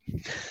frustrated.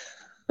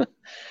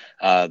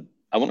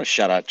 I want to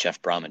shout out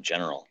Jeff Brom in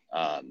general.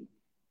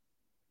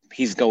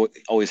 He's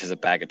always has a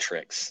bag of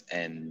tricks,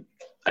 and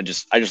I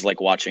just like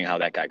watching how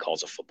that guy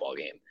calls a football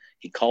game.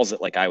 He calls it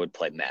like I would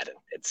play Madden.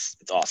 It's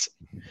awesome.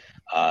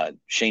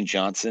 Shane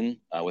Johnson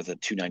with a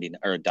 $2.99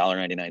 or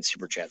 $1.99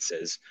 super chat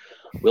says,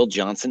 Will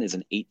Johnson is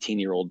an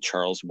 18-year-old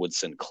Charles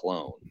Woodson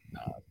clone.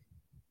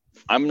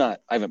 I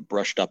haven't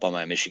brushed up on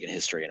my Michigan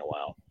history in a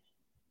while.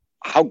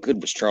 How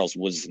good was Charles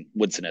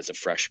Woodson as a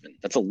freshman?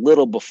 That's a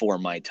little before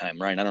my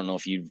time, Ryan. I don't know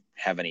if you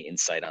have any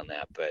insight on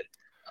that, but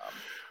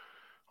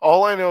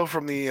all I know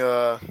from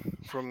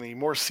the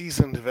more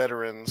seasoned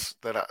veterans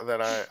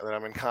that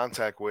I'm in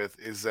contact with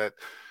is that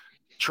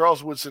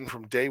Charles Woodson,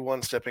 from day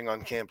one stepping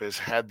on campus,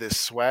 had this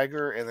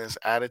swagger and this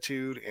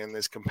attitude and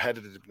this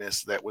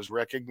competitiveness that was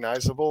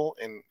recognizable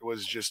and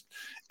was just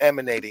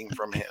emanating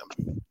from him.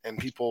 And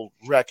people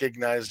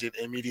recognized it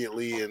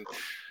immediately. And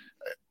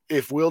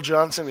if Will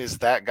Johnson is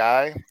that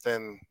guy,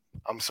 then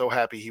I'm so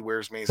happy he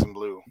wears maize and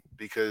blue,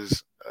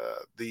 because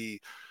the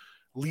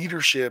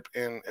leadership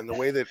and the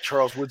way that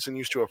Charles Woodson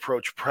used to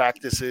approach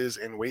practices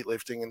and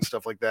weightlifting and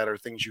stuff like that are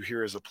things you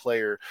hear as a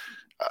player.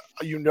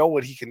 You know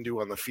what he can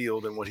do on the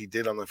field and what he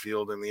did on the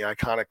field and the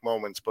iconic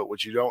moments, but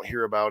what you don't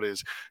hear about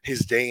is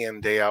his day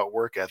in, day out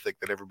work ethic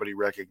that everybody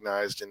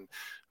recognized, and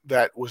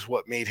that was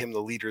what made him the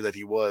leader that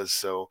he was.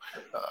 So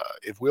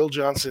if Will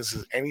Johnson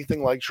is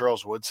anything like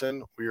Charles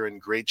Woodson, we are in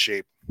great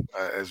shape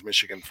as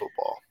Michigan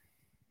football.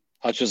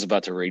 Hutch was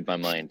about to read my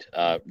mind.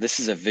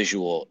 This is a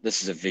visual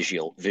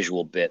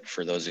bit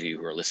for those of you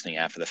who are listening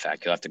after the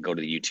fact. You'll have to go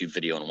to the YouTube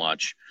video and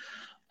watch.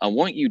 I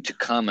want you to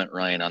comment,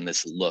 Ryan, on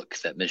this look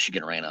that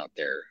Michigan ran out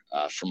there.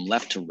 From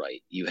left to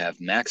right, you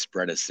have Max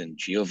Bredesen,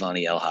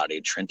 Giovanni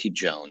Elhadi, Trenty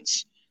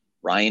Jones,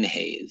 Ryan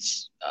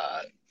Hayes,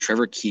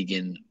 Trevor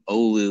Keegan,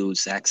 Olu,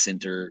 Zach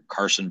Sinter,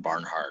 Carson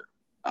Barnhart.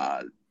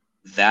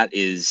 That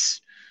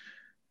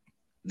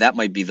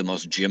might be the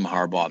most Jim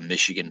Harbaugh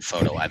Michigan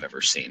photo I've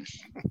ever seen.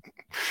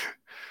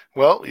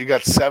 Well, you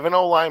got 7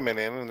 linemen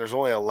in, and there's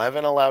only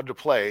 11 allowed to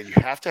play. You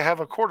have to have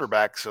a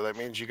quarterback, so that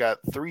means you got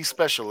 3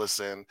 specialists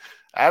in.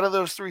 Out of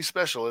those 3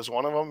 specialists,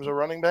 one of them is a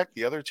running back.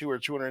 The other 2 are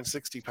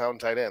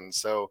 260-pound tight ends.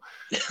 So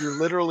you're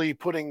literally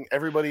putting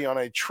everybody on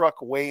a truck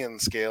weigh-in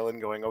scale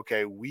and going,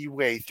 okay, we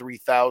weigh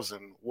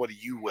 3,000. What do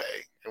you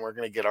weigh? And we're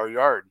going to get our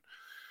yard.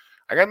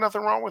 I got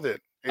nothing wrong with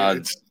it.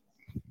 It's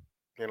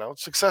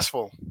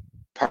successful.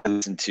 Part of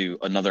listen to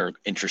another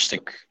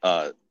interesting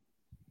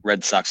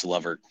Red Sox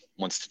lover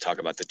wants to talk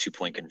about the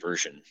 2-point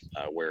conversion.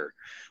 Where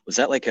was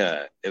that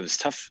it was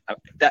tough.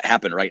 That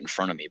happened right in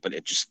front of me, but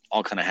it just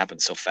all kind of happened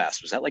so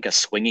fast. Was that like a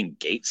swinging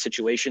gate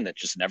situation that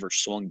just never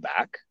swung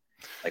back?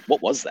 Like,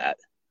 what was that?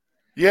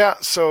 Yeah.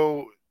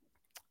 So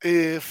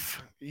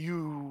if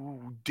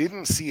you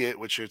didn't see it,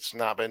 which it's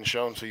not been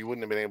shown, so you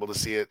wouldn't have been able to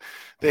see it,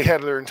 they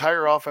had their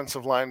entire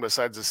offensive line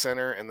besides the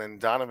center, and then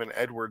Donovan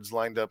Edwards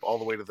lined up all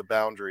the way to the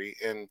boundary.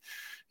 And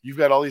you've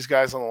got all these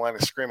guys on the line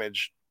of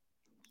scrimmage.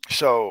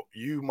 So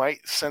you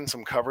might send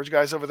some coverage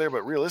guys over there,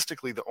 but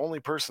realistically, the only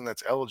person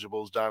that's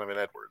eligible is Donovan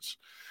Edwards.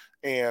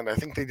 And I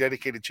think they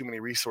dedicated too many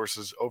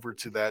resources over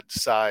to that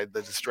side,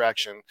 the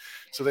distraction.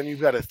 So then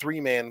you've got a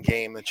 3-man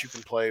game that you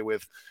can play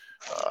with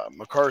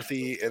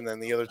McCarthy and then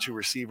the other 2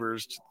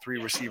 receivers,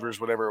 3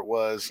 receivers, whatever it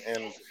was.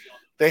 And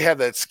they had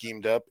that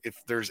schemed up. If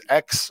there's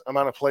X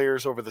amount of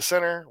players over the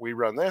center, we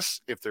run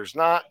this. If there's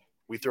not,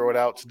 we throw it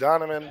out to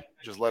Donovan,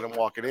 just let him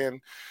walk it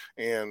in.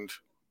 And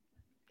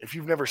if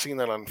you've never seen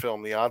that on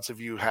film, the odds of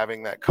you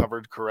having that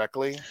covered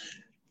correctly,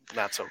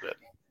 not so good.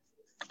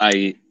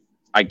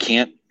 I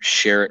can't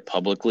share it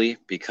publicly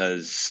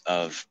because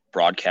of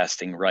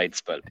broadcasting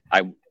rights, but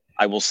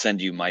I will send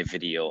you my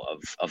video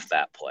of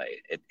that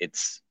play.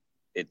 It's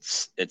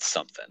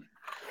something.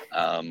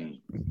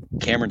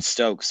 Cameron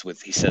Stokes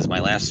he says my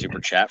last super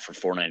chat for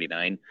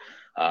 $4.99.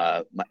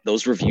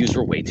 Those reviews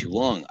were way too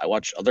long. I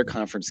watched other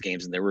conference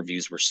games and their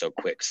reviews were so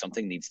quick.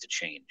 Something needs to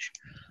change.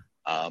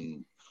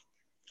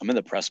 I'm in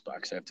the press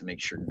box. I have to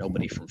make sure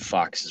nobody from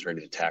Fox is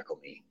ready to tackle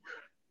me.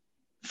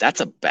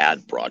 That's a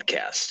bad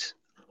broadcast.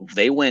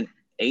 They went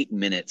 8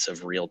 minutes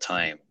of real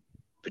time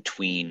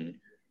between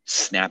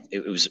snap.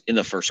 It was in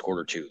the first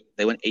quarter too.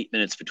 They went 8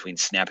 minutes between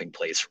snapping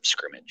plays from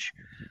scrimmage.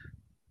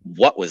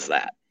 What was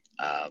that?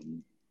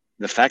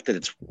 The fact that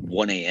it's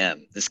 1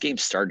 a.m. This game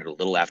started a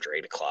little after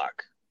 8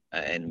 o'clock,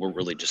 and we're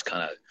really just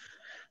kind of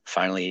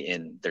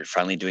they're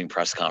finally doing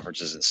press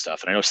conferences and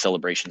stuff. And I know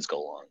celebrations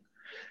go long.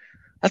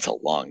 That's a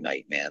long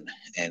night, man,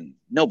 and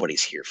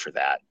nobody's here for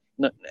that,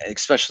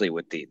 especially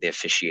with the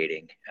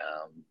officiating.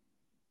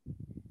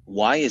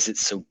 Why is it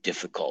so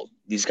difficult?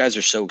 These guys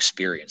are so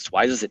experienced.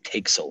 Why does it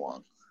take so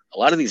long? A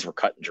lot of these were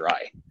cut and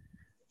dry.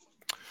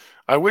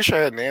 I wish I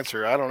had an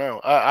answer. I don't know.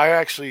 I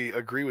actually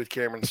agree with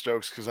Cameron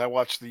Stokes because I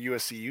watched the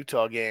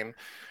USC-Utah game,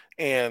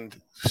 and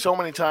so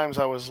many times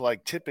I was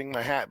like tipping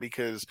my hat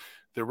because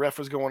the ref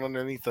was going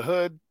underneath the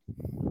hood.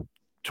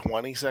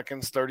 20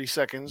 seconds, 30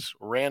 seconds,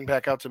 ran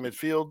back out to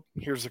midfield.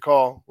 Here's the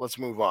call. Let's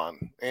move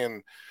on.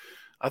 And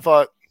I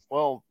thought,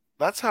 well,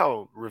 that's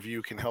how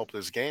review can help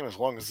this game as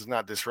long as it's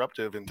not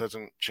disruptive and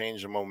doesn't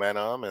change the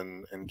momentum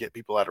and get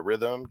people out of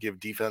rhythm, give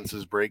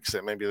defenses breaks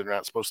that maybe they're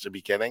not supposed to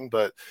be getting.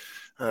 But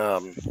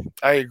I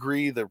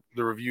agree that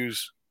the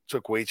reviews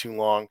took way too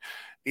long.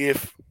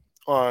 If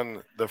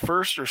on the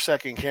first or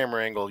second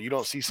camera angle you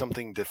don't see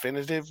something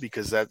definitive,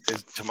 because that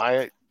is, to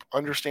my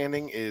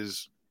understanding,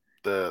 is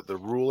the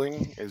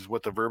ruling is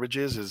what the verbiage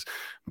is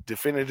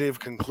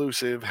definitive,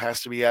 conclusive,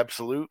 has to be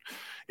absolute.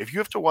 If you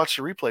have to watch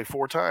the replay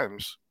 4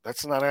 times,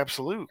 that's not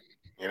absolute,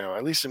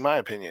 at least in my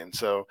opinion.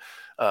 So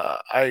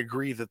I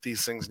agree that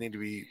these things need to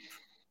be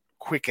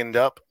quickened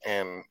up,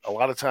 and a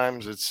lot of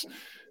times it's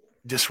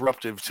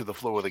disruptive to the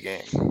flow of the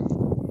game.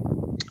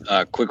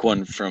 Quick one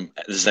this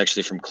is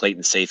actually from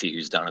Clayton Safey,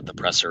 who's down at the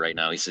presser right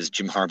now. He says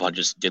Jim Harbaugh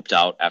just dipped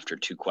out after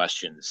 2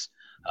 questions.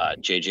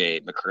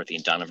 JJ McCarthy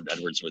and Donovan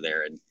Edwards were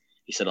there, and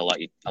he said,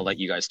 I'll let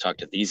you guys talk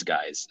to these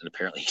guys. And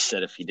apparently he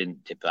said if he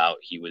didn't dip out,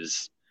 he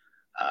was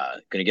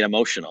going to get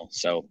emotional.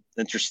 So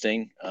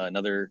interesting.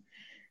 Another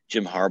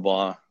Jim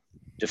Harbaugh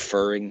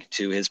deferring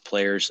to his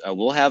players.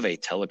 We'll have a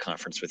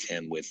teleconference with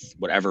him with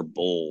whatever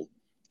bowl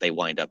they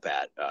wind up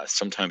at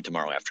sometime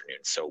tomorrow afternoon.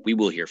 So we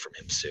will hear from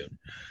him soon.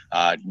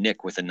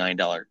 Nick with a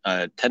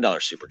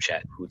 $10 super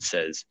chat who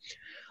says,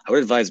 I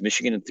would advise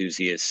Michigan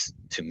enthusiasts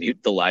to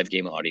mute the live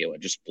game audio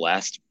and just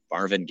blast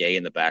Marvin Gaye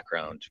in the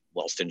background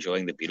whilst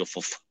enjoying the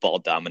beautiful football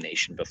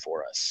domination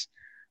before us.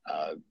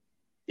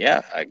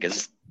 Yeah, I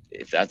guess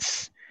if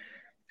that's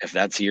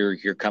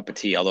your cup of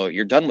tea, although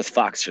you're done with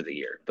Fox for the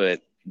year,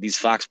 but these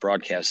Fox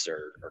broadcasts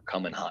are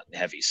coming hot and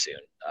heavy soon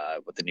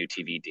with the new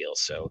TV deal.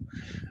 So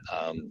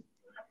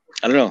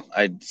I don't know.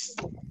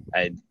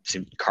 I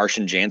see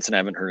Carson Jansen. I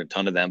haven't heard a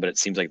ton of them, but it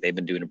seems like they've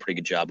been doing a pretty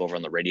good job over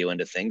on the radio end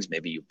of things.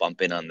 Maybe you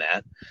bump in on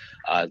that.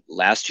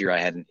 Last year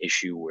I had an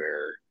issue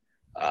where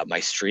my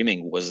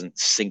streaming wasn't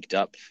synced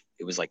up.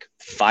 It was like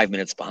 5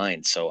 minutes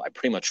behind. So I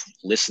pretty much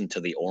listened to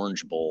the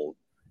Orange Bowl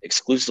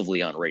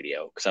exclusively on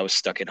radio because I was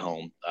stuck at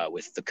home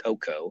with the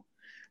Coco.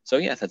 So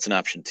yeah, that's an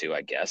option too,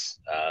 I guess.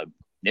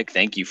 Nick,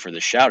 thank you for the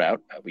shout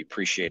out. We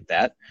appreciate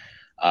that.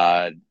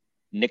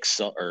 Nick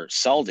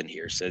Salden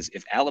here says,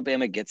 if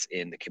Alabama gets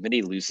in, the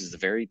committee loses the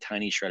very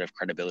tiny shred of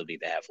credibility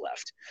they have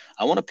left.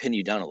 I want to pin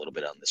you down a little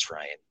bit on this,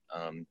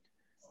 Ryan.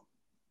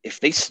 If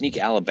they sneak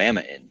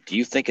Alabama in, do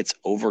you think it's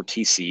over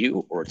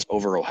TCU or it's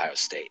over Ohio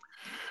State?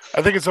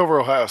 I think it's over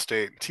Ohio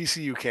State.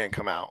 TCU can't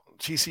come out.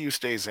 TCU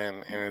stays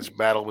in, and it's a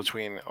battle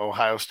between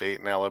Ohio State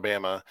and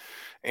Alabama.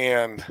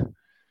 And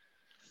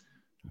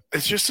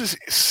it's just a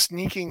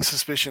sneaking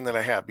suspicion that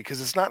I have,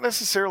 because it's not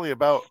necessarily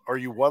about are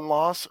you one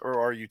loss or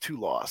are you two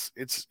loss.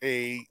 It's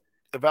a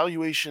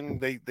evaluation.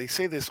 They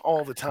say this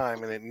all the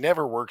time, and it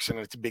never works in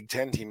its Big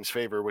Ten team's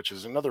favor, which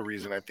is another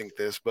reason I think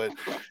this. But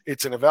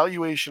it's an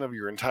evaluation of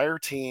your entire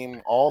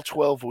team, all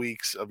 12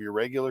 weeks of your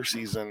regular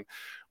season.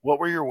 What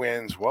were your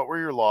wins? What were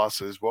your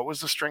losses? What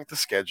was the strength of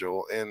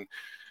schedule? And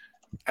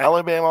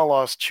Alabama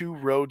lost 2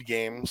 road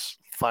games,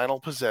 final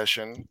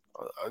possession,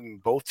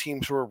 and both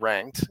teams were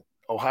ranked.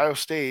 Ohio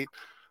State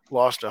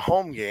lost a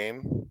home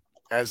game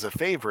as a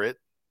favorite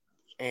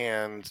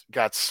and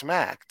got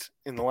smacked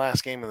in the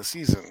last game of the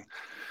season.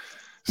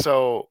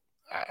 So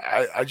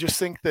I just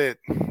think that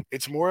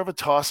it's more of a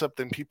toss-up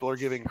than people are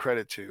giving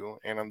credit to.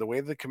 And on the way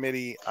the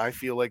committee, I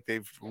feel like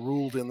they've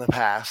ruled in the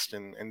past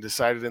and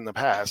decided in the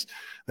past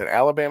that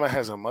Alabama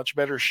has a much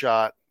better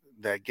shot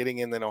at getting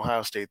in than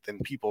Ohio State than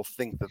people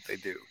think that they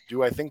do.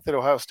 Do I think that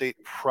Ohio State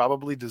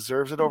probably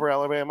deserves it over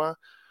Alabama?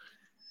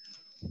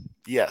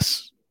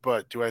 Yes.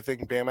 But do I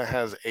think Bama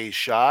has a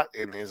shot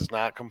and is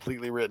not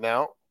completely written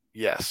out?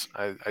 Yes,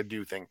 I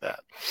do think that.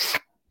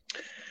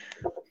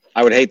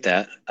 I would hate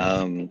that,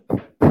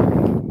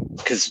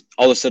 because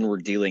all of a sudden we're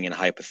dealing in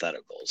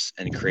hypotheticals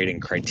and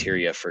creating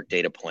criteria for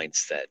data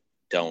points that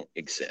don't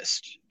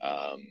exist.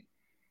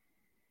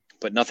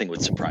 But nothing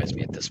would surprise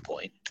me at this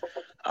point.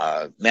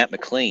 Matt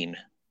McLean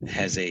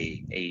has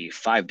a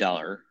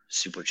 $5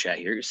 super chat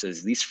here. It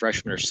says, these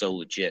freshmen are so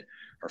legit.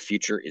 Our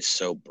future is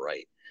so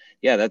bright.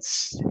 Yeah,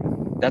 that's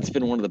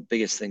been one of the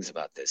biggest things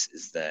about this,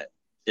 is that,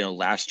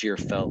 last year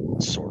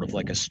felt sort of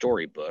like a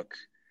storybook,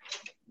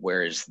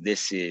 whereas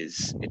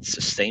it's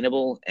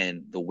sustainable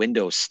and the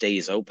window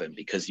stays open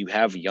because you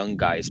have young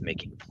guys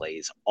making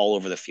plays all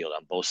over the field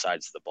on both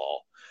sides of the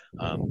ball.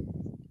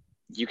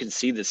 You can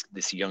see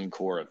this young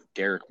core of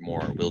Derek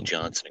Moore, Will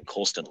Johnson, and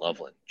Colston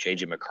Loveland,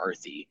 J.J.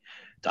 McCarthy,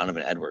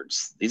 Donovan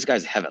Edwards. These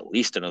guys have at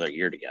least another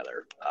year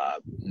together,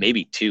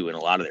 maybe 2 in a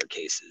lot of their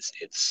cases.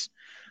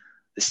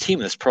 This team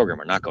and this program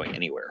are not going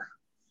anywhere.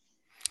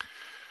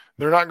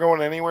 They're not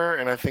going anywhere,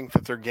 and I think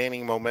that they're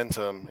gaining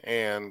momentum.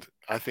 And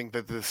I think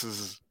that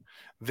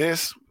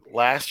this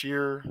last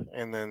year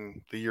and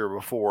then the year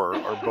before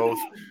are both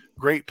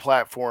great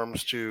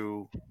platforms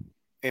to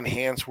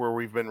enhance where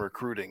we've been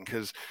recruiting.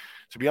 Because,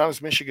 to be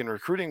honest, Michigan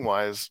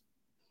recruiting-wise,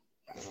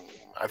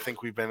 I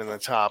think we've been in the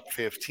top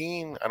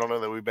 15. I don't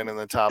know that we've been in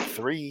the top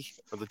 3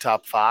 or the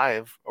top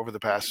 5 over the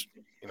past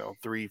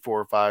 3,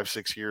 4, 5,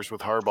 6 years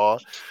with Harbaugh.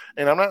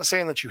 And I'm not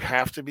saying that you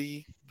have to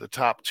be the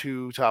top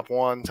 2, top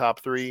 1,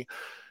 top 3,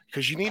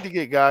 because you need to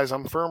get guys.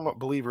 I'm a firm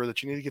believer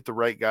that you need to get the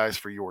right guys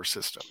for your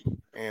system.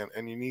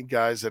 And you need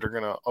guys that are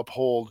going to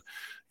uphold,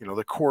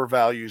 the core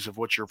values of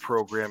what your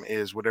program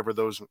is, whatever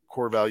those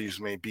core values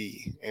may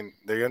be. And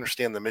they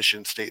understand the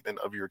mission statement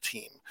of your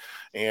team.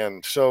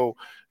 And so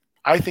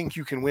I think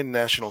you can win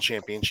national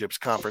championships,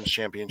 conference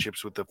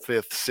championships with the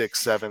 5th,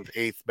 6th, 7th,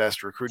 8th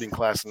best recruiting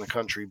class in the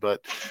country.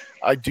 But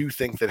I do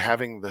think that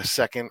having the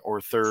 2nd or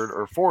 3rd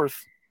or 4th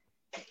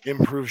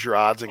improves your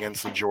odds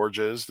against the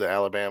Georgias, the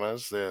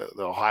Alabamas, the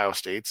Ohio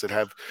States that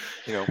have,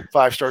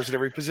 5 stars at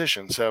every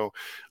position. So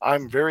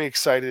I'm very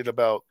excited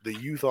about the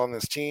youth on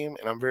this team,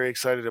 and I'm very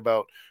excited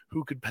about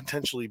who could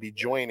potentially be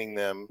joining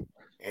them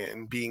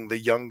and being the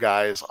young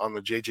guys on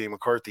the J.J.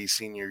 McCarthy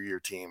senior year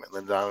team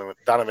and the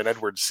Donovan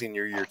Edwards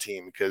senior year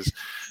team, because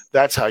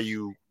that's how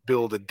you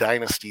build a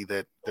dynasty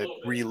that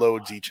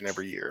reloads each and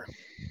every year.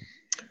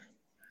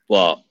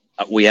 Well,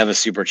 we have a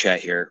super chat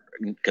here.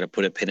 I'm going to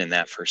put a pin in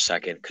that for a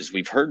second because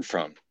we've heard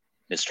from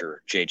Mr.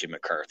 J.J.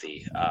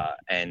 McCarthy,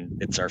 and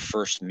it's our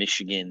first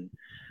Michigan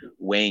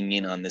weighing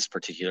in on this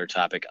particular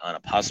topic on a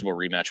possible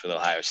rematch with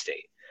Ohio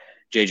State.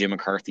 J.J.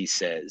 McCarthy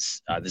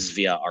says, this is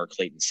via our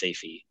Clayton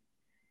Safey.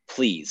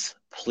 Please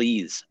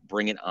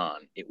bring it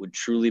on. It would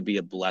truly be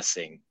a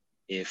blessing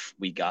if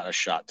we got a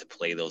shot to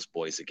play those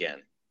boys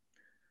again.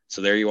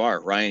 So there you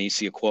are. Ryan, you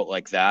see a quote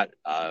like that.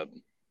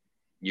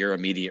 Your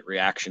immediate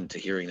reaction to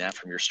hearing that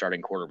from your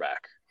starting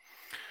quarterback?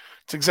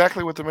 It's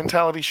exactly what the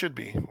mentality should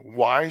be.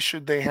 Why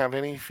should they have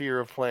any fear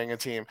of playing a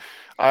team?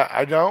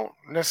 I don't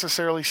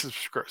necessarily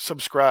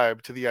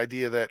subscribe to the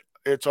idea that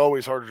it's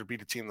always harder to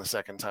beat a team the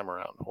second time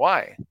around.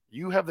 Why?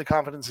 You have the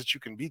confidence that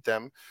you can beat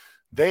them.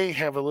 They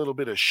have a little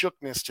bit of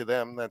shookness to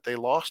them that they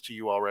lost to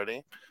you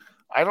already.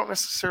 I don't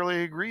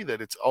necessarily agree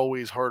that it's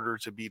always harder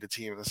to beat a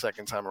team the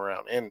second time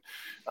around. And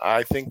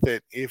I think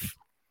that if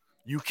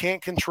you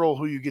can't control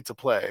who you get to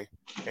play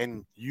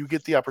and you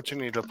get the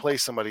opportunity to play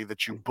somebody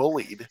that you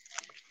bullied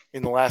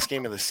in the last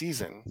game of the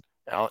season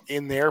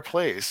in their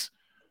place,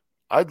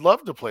 I'd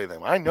love to play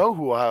them. I know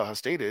who Ohio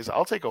State is.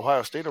 I'll take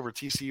Ohio State over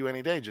TCU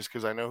any day just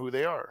because I know who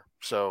they are.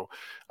 So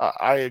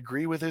I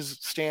agree with his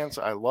stance.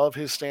 I love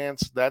his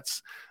stance.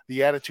 That's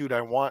the attitude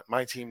I want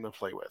my team to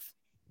play with.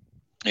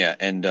 Yeah,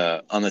 and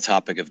on the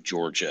topic of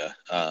Georgia,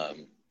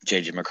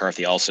 JJ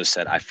McCarthy also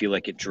said, I feel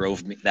like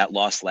that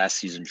loss last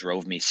season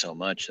drove me so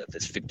much that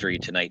this victory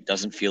tonight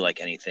doesn't feel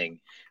like anything.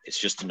 It's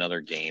just another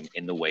game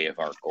in the way of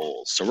our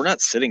goals. So we're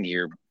not sitting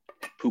here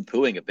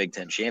poo-pooing a Big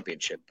Ten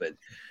championship, but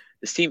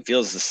this team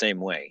feels the same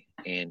way.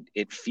 And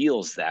it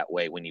feels that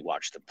way when you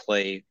watch them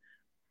play,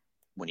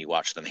 when you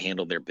watch them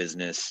handle their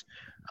business.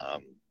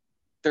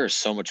 There's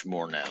so much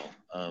more now.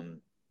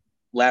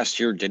 Last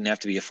year didn't have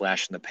to be a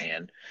flash in the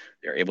pan.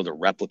 They're able to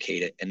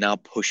replicate it and now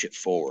push it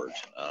forward.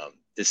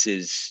 This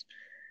is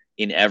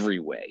in every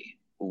way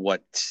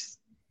what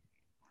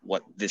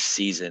this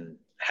season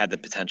had the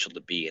potential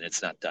to be, and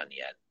it's not done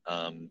yet.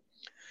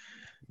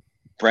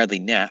 Bradley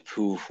Knapp,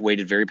 who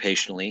waited very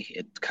patiently,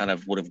 it kind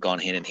of would have gone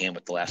hand in hand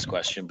with the last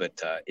question,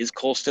 but is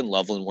Colston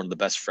Loveland one of the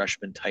best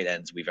freshman tight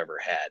ends we've ever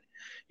had?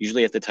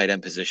 Usually at the tight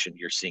end position,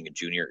 you're seeing a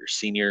junior or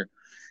senior.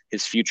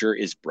 His future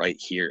is bright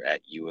here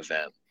at U of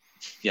M.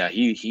 Yeah,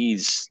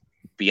 he's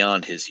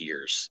beyond his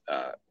years.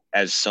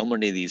 As so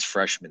many of these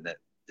freshmen that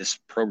this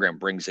program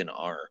brings in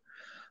are,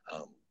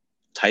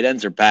 tight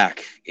ends are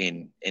back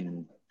in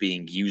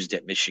being used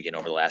at Michigan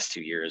over the last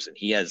 2 years, and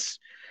he has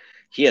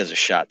a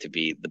shot to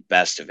be the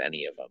best of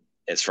any of them,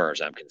 as far as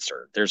I'm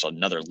concerned. There's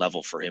another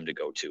level for him to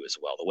go to as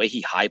well. The way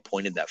he high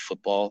pointed that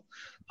football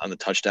on the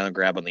touchdown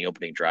grab on the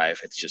opening drive,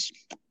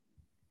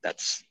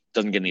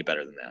 doesn't get any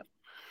better than that.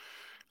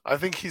 I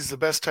think he's the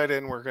best tight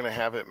end we're going to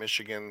have at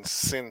Michigan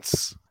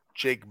since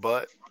Jake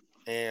Butt,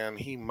 and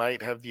he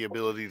might have the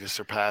ability to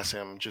surpass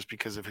him just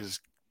because of his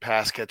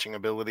pass catching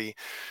ability.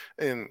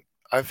 And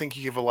I think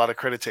you give a lot of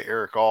credit to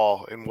Eric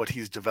All and what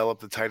he's developed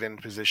the tight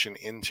end position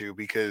into,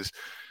 because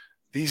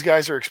these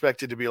guys are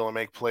expected to be able to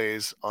make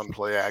plays on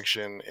play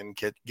action and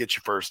get you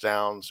first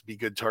downs, be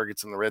good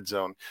targets in the red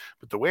zone.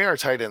 But the way our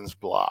tight ends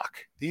block,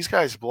 these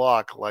guys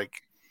block like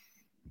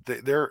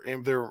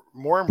they're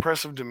more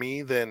impressive to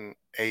me than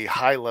a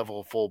high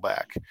level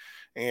fullback.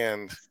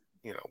 And,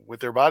 with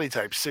their body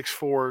type,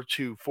 6'4",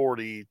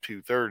 240,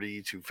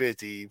 230,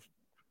 250,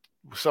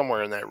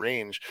 somewhere in that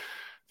range,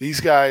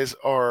 these guys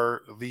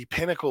are the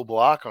pinnacle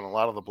block on a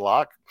lot of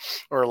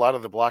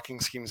the blocking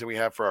schemes that we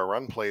have for our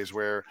run plays,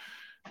 where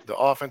the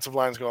offensive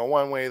line's going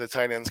one way, the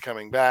tight end's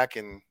coming back,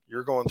 and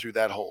you're going through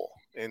that hole.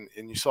 And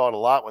you saw it a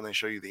lot when they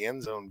show you the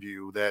end zone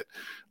view, that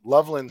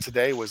Loveland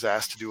today was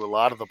asked to do a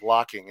lot of the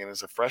blocking. And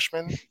as a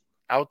freshman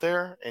out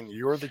there, and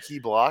you're the key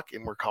block,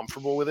 and we're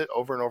comfortable with it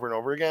over and over and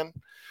over again,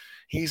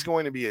 he's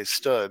going to be a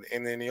stud.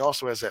 And then he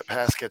also has that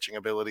pass catching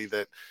ability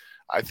that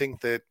I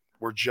think that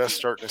we're just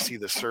starting to see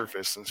the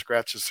surface and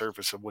scratch the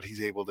surface of what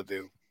he's able to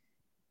do.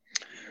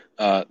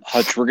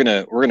 Hutch, we're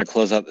gonna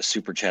close out the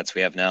super chats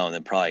we have now, and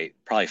then probably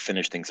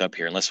finish things up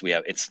here, unless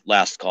it's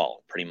last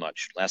call, pretty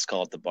much last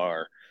call at the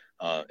bar.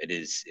 It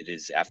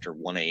is after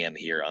 1 a.m.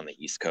 here on the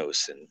East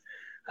Coast, and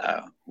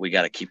we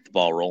got to keep the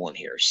ball rolling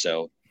here.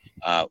 So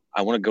I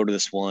want to go to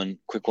this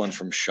quick one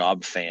from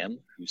Schaub Fam,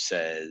 who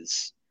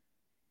says,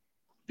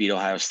 beat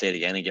Ohio State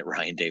again and get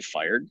Ryan Day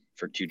fired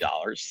for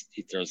 $2.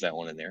 He throws that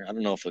one in there. I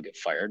don't know if he'll get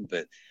fired,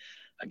 but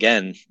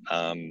again,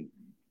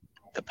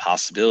 the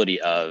possibility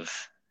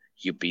of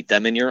you beat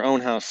them in your own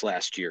house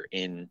last year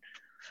in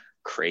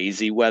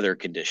crazy weather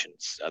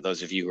conditions.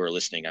 Those of you who are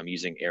listening, I'm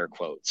using air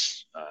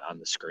quotes on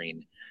the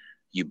screen.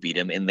 You beat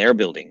them in their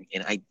building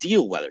in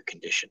ideal weather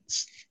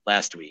conditions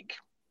last week.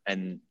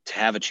 And to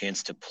have a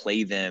chance to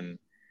play them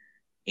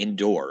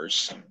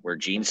indoors, where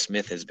Gene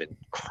Smith has been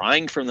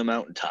crying from the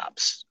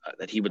mountaintops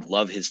that he would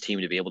love his team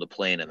to be able to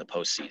play in the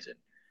postseason.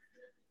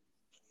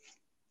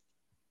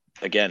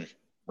 Again,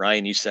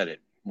 Ryan, you said it.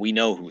 We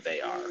know who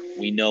they are.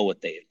 We know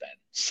what they have been.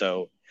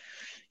 So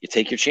you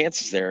take your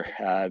chances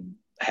there.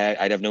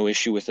 I'd have no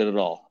issue with it at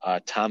all.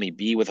 Tommy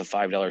B with a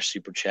 $5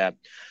 super chat.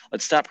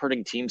 Let's stop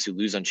hurting teams who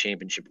lose on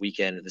championship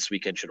weekend. This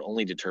weekend should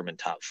only determine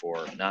top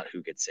four, not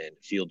who gets in.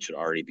 Field should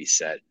already be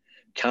set.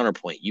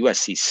 Counterpoint,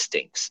 USC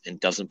stinks and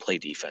doesn't play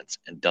defense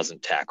and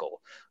doesn't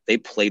tackle. They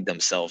played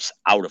themselves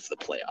out of the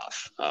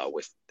playoff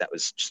that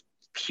was just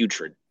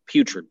putrid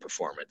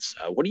performance.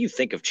 What do you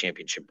think of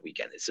championship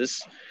weekend? Is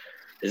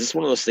this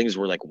one of those things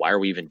where, like, why are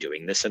we even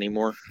doing this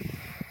anymore?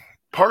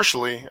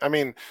 Partially. I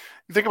mean,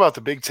 you think about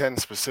the Big Ten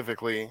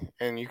specifically,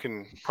 and you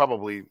can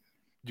probably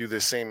do the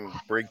same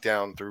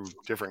breakdown through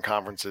different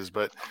conferences,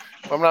 but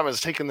if I'm not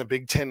mistaken, the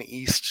Big Ten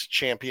East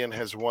champion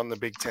has won the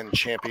Big Ten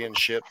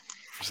championship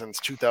since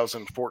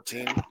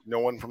 2014. No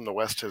one from the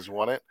West has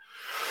won it.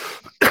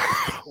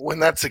 When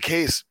that's the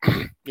case,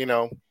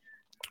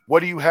 what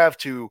do you have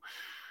to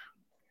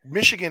 –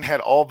 Michigan had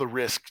all the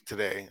risk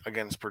today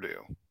against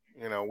Purdue.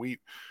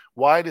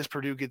 Why does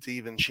Purdue get to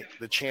even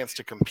the chance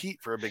to compete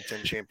for a Big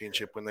Ten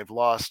championship when they've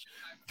lost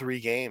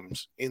 3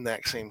 games in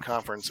that same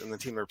conference, and the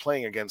team they're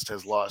playing against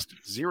has lost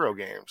 0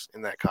 games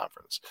in that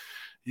conference?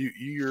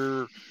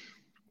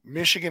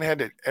 Michigan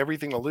had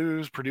everything to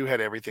lose. Purdue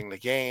had everything to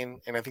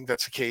gain. And I think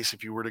that's the case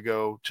if you were to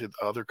go to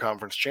other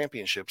conference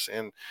championships.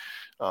 And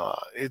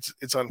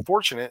it's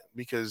unfortunate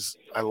because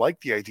I like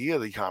the idea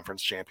of the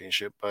conference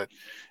championship, but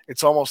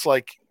it's almost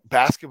like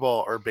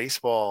basketball or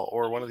baseball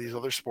or one of these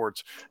other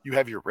sports. You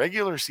have your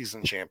regular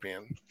season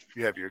champion,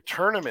 you have your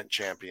tournament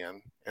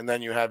champion, and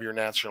then you have your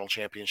national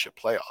championship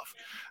playoff.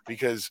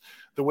 Because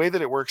the way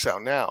that it works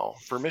out now,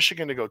 for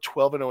Michigan to go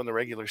 12-0 in the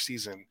regular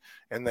season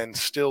and then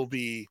still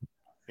be,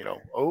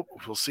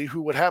 we'll see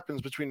what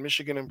happens between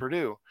Michigan and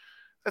Purdue.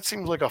 That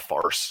seems like a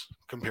farce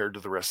compared to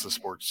the rest of the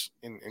sports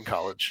in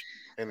college.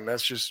 And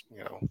that's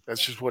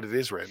just what it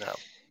is right now.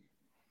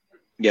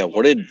 Yeah.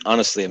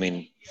 Honestly, I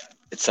mean,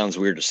 it sounds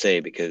weird to say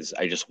because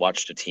I just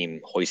watched a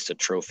team hoist a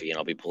trophy and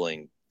I'll be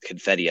pulling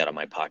confetti out of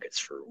my pockets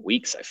for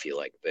weeks, I feel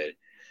like. But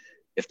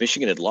if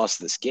Michigan had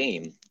lost this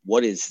game,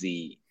 what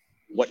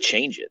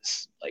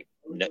changes? Like,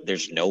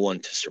 there's no one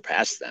to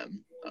surpass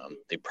them.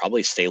 They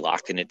probably stay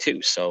locked in it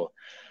too. So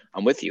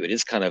I'm with you. It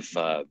is kind of,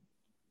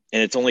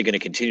 and it's only going to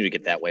continue to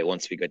get that way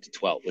once we get to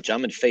 12, which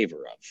I'm in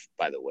favor of,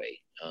 by the way.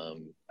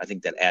 I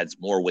think that adds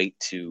more weight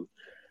to,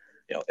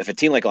 if a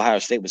team like Ohio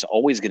State was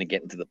always going to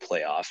get into the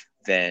playoff,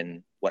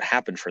 then what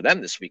happened for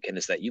them this weekend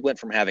is that you went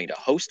from having to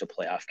host a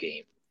playoff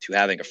game to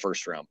having a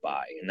first round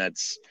bye. And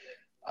that's,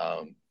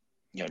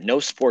 no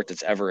sport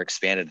that's ever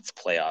expanded its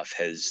playoff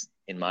has,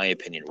 in my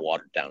opinion,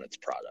 watered down its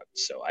product.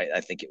 So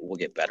I think it will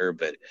get better,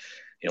 but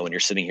when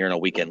you're sitting here on a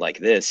weekend like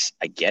this,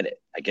 I get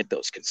it. I get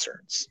those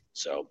concerns.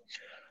 So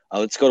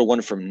let's go to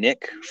one from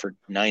Nick for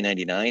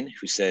 $9.99,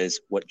 who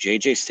says, what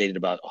JJ stated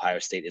about Ohio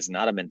State is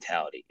not a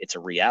mentality. It's a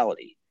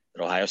reality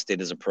that Ohio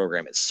State as a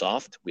program is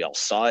soft. We all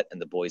saw it,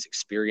 and the boys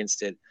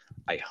experienced it.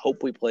 I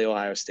hope we play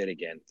Ohio State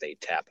again. They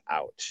tap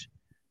out.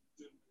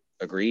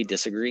 Agree,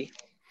 disagree?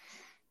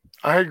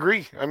 I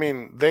agree. I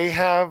mean, they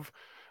have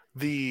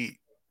the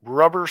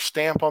rubber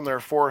stamp on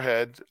their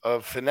forehead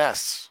of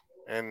finesse,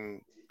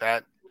 and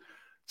that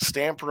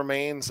stamp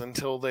remains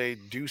until they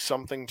do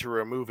something to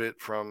remove it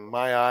from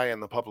my eye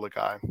and the public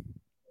eye.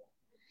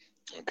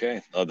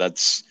 Okay. Oh,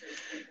 that's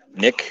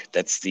Nick.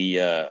 That's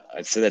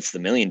I'd say that's the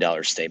 $1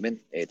 million statement.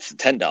 It's a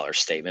 $10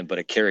 statement, but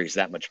it carries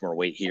that much more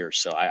weight here.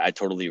 So I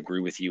totally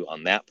agree with you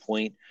on that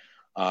point.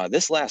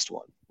 This last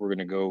one, we're going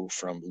to go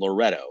from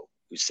Loretto,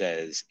 who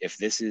says, if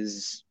this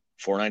is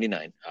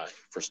 $4.99,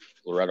 first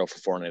Loretto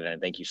for $4.99.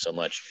 Thank you so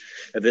much.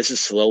 If this is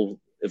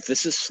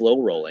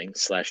slow rolling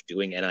 /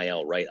 doing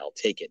NIL right, I'll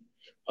take it.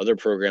 Other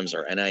programs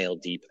are NIL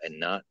deep and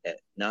not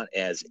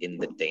as in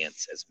the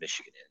dance as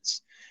Michigan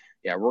is.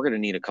 Yeah, we're going to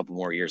need a couple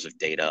more years of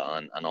data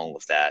on all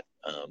of that.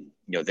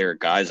 There are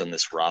guys on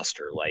this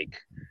roster like,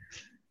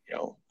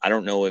 I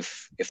don't know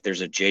if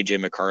there's a JJ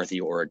McCarthy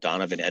or a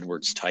Donovan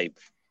Edwards type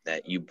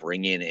that you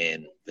bring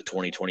in the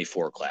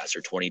 2024 class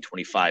or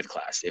 2025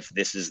 class, if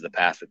this is the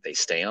path that they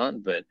stay on.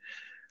 But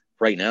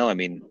right now, I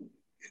mean,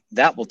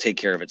 that will take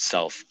care of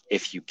itself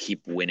if you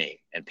keep winning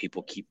and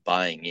people keep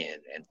buying in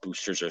and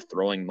boosters are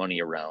throwing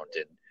money around.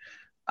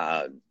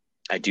 And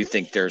I do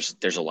think there's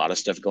a lot of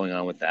stuff going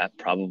on with that,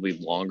 probably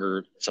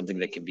longer, something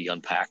that can be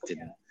unpacked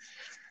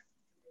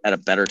at a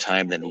better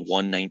time than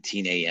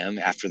 1:19 a.m.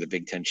 after the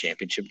Big Ten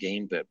championship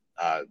game. But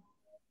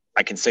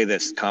I can say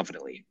this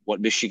confidently.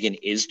 What Michigan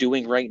is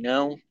doing right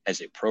now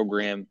as a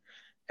program,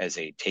 as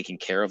a taking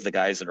care of the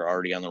guys that are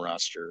already on the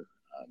roster,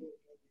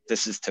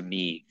 this is, to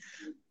me,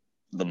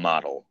 the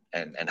model.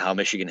 And how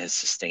Michigan has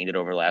sustained it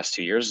over the last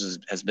 2 years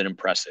has been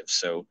impressive.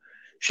 So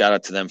shout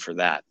out to them for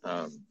that.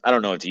 I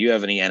don't know. Do you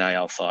have any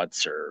NIL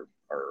thoughts or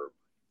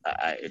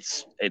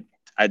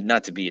I'd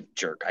not to be a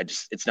jerk.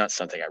 It's not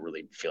something I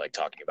really feel like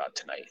talking about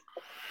tonight.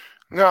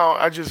 No,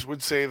 I just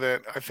would say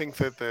that I think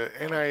that the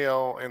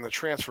NIL and the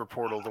transfer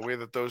portal, the way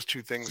that those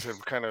two things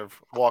have kind of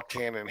walked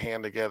hand in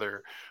hand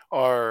together,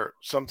 are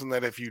something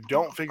that if you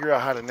don't figure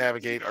out how to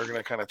navigate are going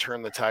to kind of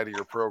turn the tide of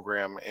your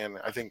program. And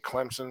I think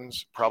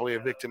Clemson's probably a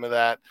victim of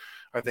that.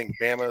 I think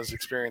Bama is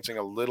experiencing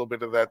a little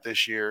bit of that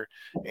this year.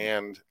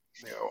 And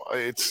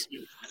it's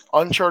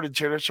uncharted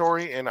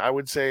territory, and I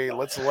would say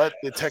let's let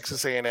the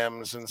Texas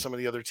A&Ms and some of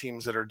the other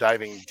teams that are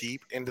diving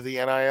deep into the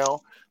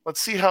NIL, let's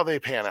see how they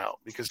pan out,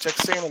 because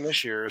Texas A&M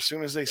this year, as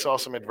soon as they saw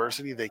some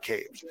adversity, they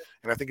caved.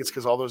 And I think it's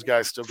because all those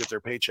guys still get their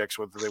paychecks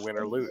whether they win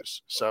or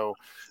lose. So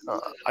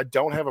I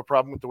don't have a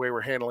problem with the way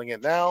we're handling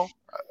it now.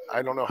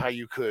 I don't know how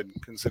you could,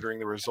 considering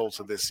the results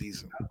of this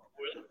season.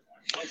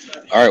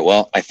 All right,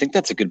 well, I think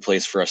that's a good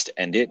place for us to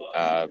end it.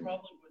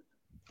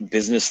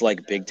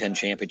 Business-like Big Ten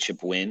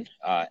championship win,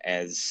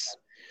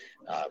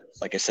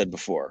 like I said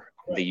before,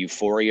 the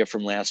euphoria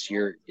from last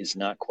year is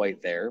not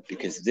quite there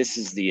because this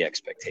is the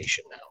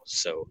expectation now.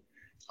 So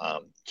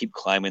keep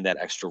climbing that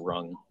extra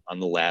rung on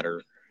the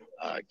ladder.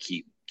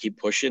 Keep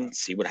pushing.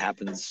 See what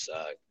happens.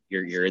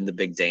 You're in the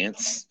big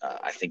dance.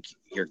 I think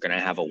you're going to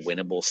have a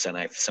winnable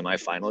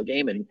semifinal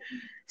game, and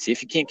see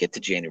if you can't get to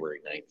January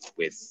 9th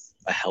with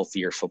a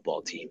healthier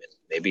football team and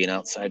maybe an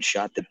outside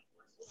shot that,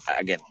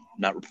 again,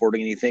 not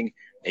reporting anything.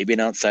 Maybe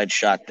an outside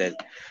shot that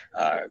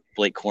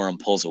Blake Corum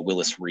pulls a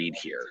Willis Reed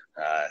here.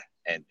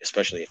 and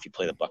especially if you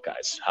play the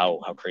Buckeyes. How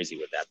crazy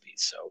would that be?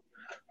 So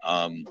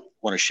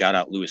want to shout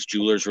out Lewis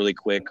Jewelers really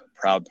quick,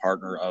 proud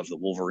partner of the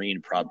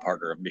Wolverine, proud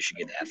partner of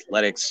Michigan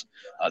Athletics.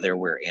 They're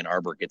where Ann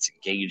Arbor gets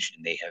engaged,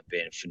 and they have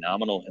been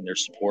phenomenal in their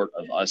support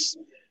of us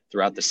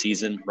throughout the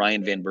season.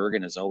 Ryan Van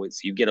Bergen, as always,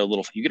 you get a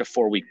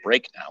 4-week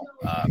break now.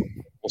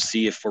 We'll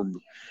see if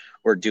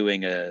we're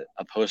doing a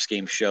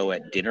post-game show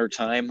at dinner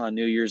time on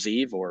New Year's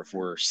Eve, or if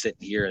we're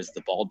sitting here as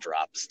the ball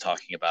drops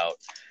talking about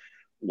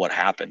what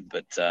happened.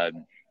 But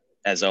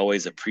as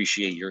always,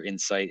 appreciate your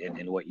insight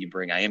and what you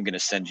bring. I am going to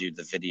send you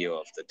the video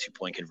of the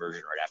 2-point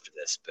conversion right after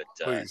this. But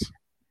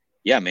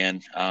yeah,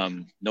 man,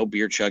 no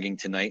beer chugging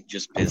tonight,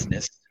 just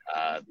business.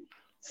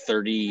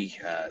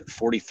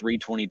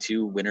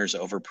 43-22 winners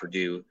over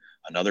Purdue,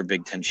 another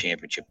Big Ten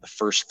championship, the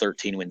first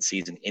 13-win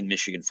season in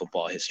Michigan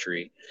football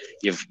history.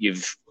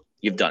 You've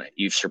done it.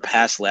 You've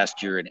surpassed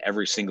last year in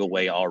every single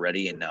way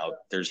already, and now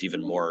there's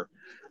even more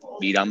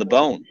meat on the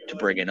bone to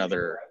bring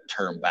another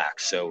term back.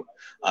 So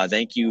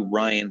thank you,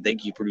 Ryan.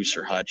 Thank you,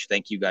 producer Hutch.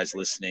 Thank you guys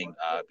listening.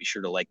 Be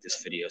sure to like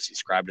this video,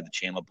 subscribe to the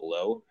channel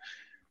below.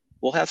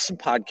 We'll have some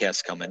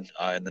podcasts coming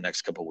in the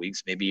next couple of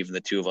weeks. Maybe even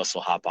the two of us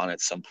will hop on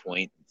at some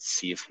point,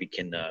 see if we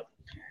can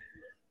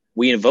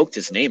we invoked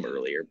his name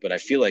earlier, but I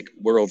feel like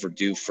we're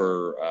overdue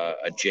for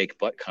a Jake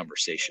Butt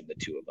conversation, the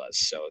two of us.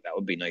 So that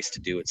would be nice to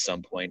do at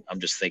some point. I'm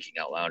just thinking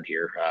out loud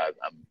here.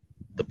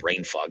 The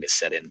brain fog is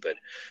set in, but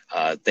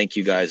thank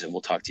you guys, and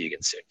we'll talk to you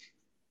again soon.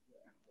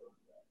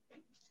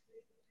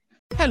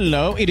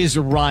 Hello, it is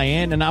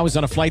Ryan, and I was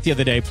on a flight the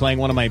other day playing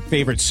one of my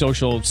favorite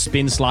social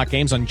spin slot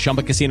games on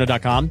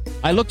ChumbaCasino.com.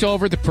 I looked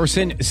over at the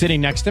person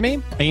sitting next to me,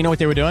 and you know what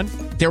they were doing?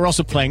 They were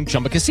also playing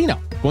Chumba Casino.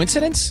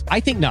 Coincidence?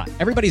 I think not.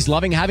 Everybody's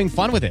loving having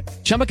fun with it.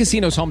 Chumba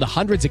Casino is home to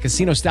hundreds of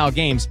casino-style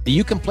games that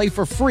you can play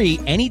for free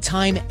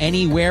anytime,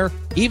 anywhere,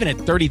 even at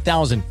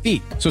 30,000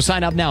 feet. So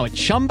sign up now at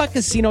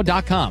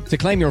ChumbaCasino.com to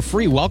claim your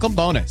free welcome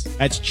bonus.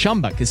 That's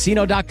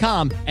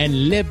ChumbaCasino.com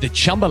and live the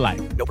Chumba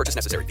life. No purchase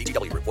necessary.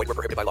 VGW Group. Void where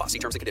prohibited by law. See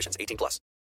terms and conditions. 18+.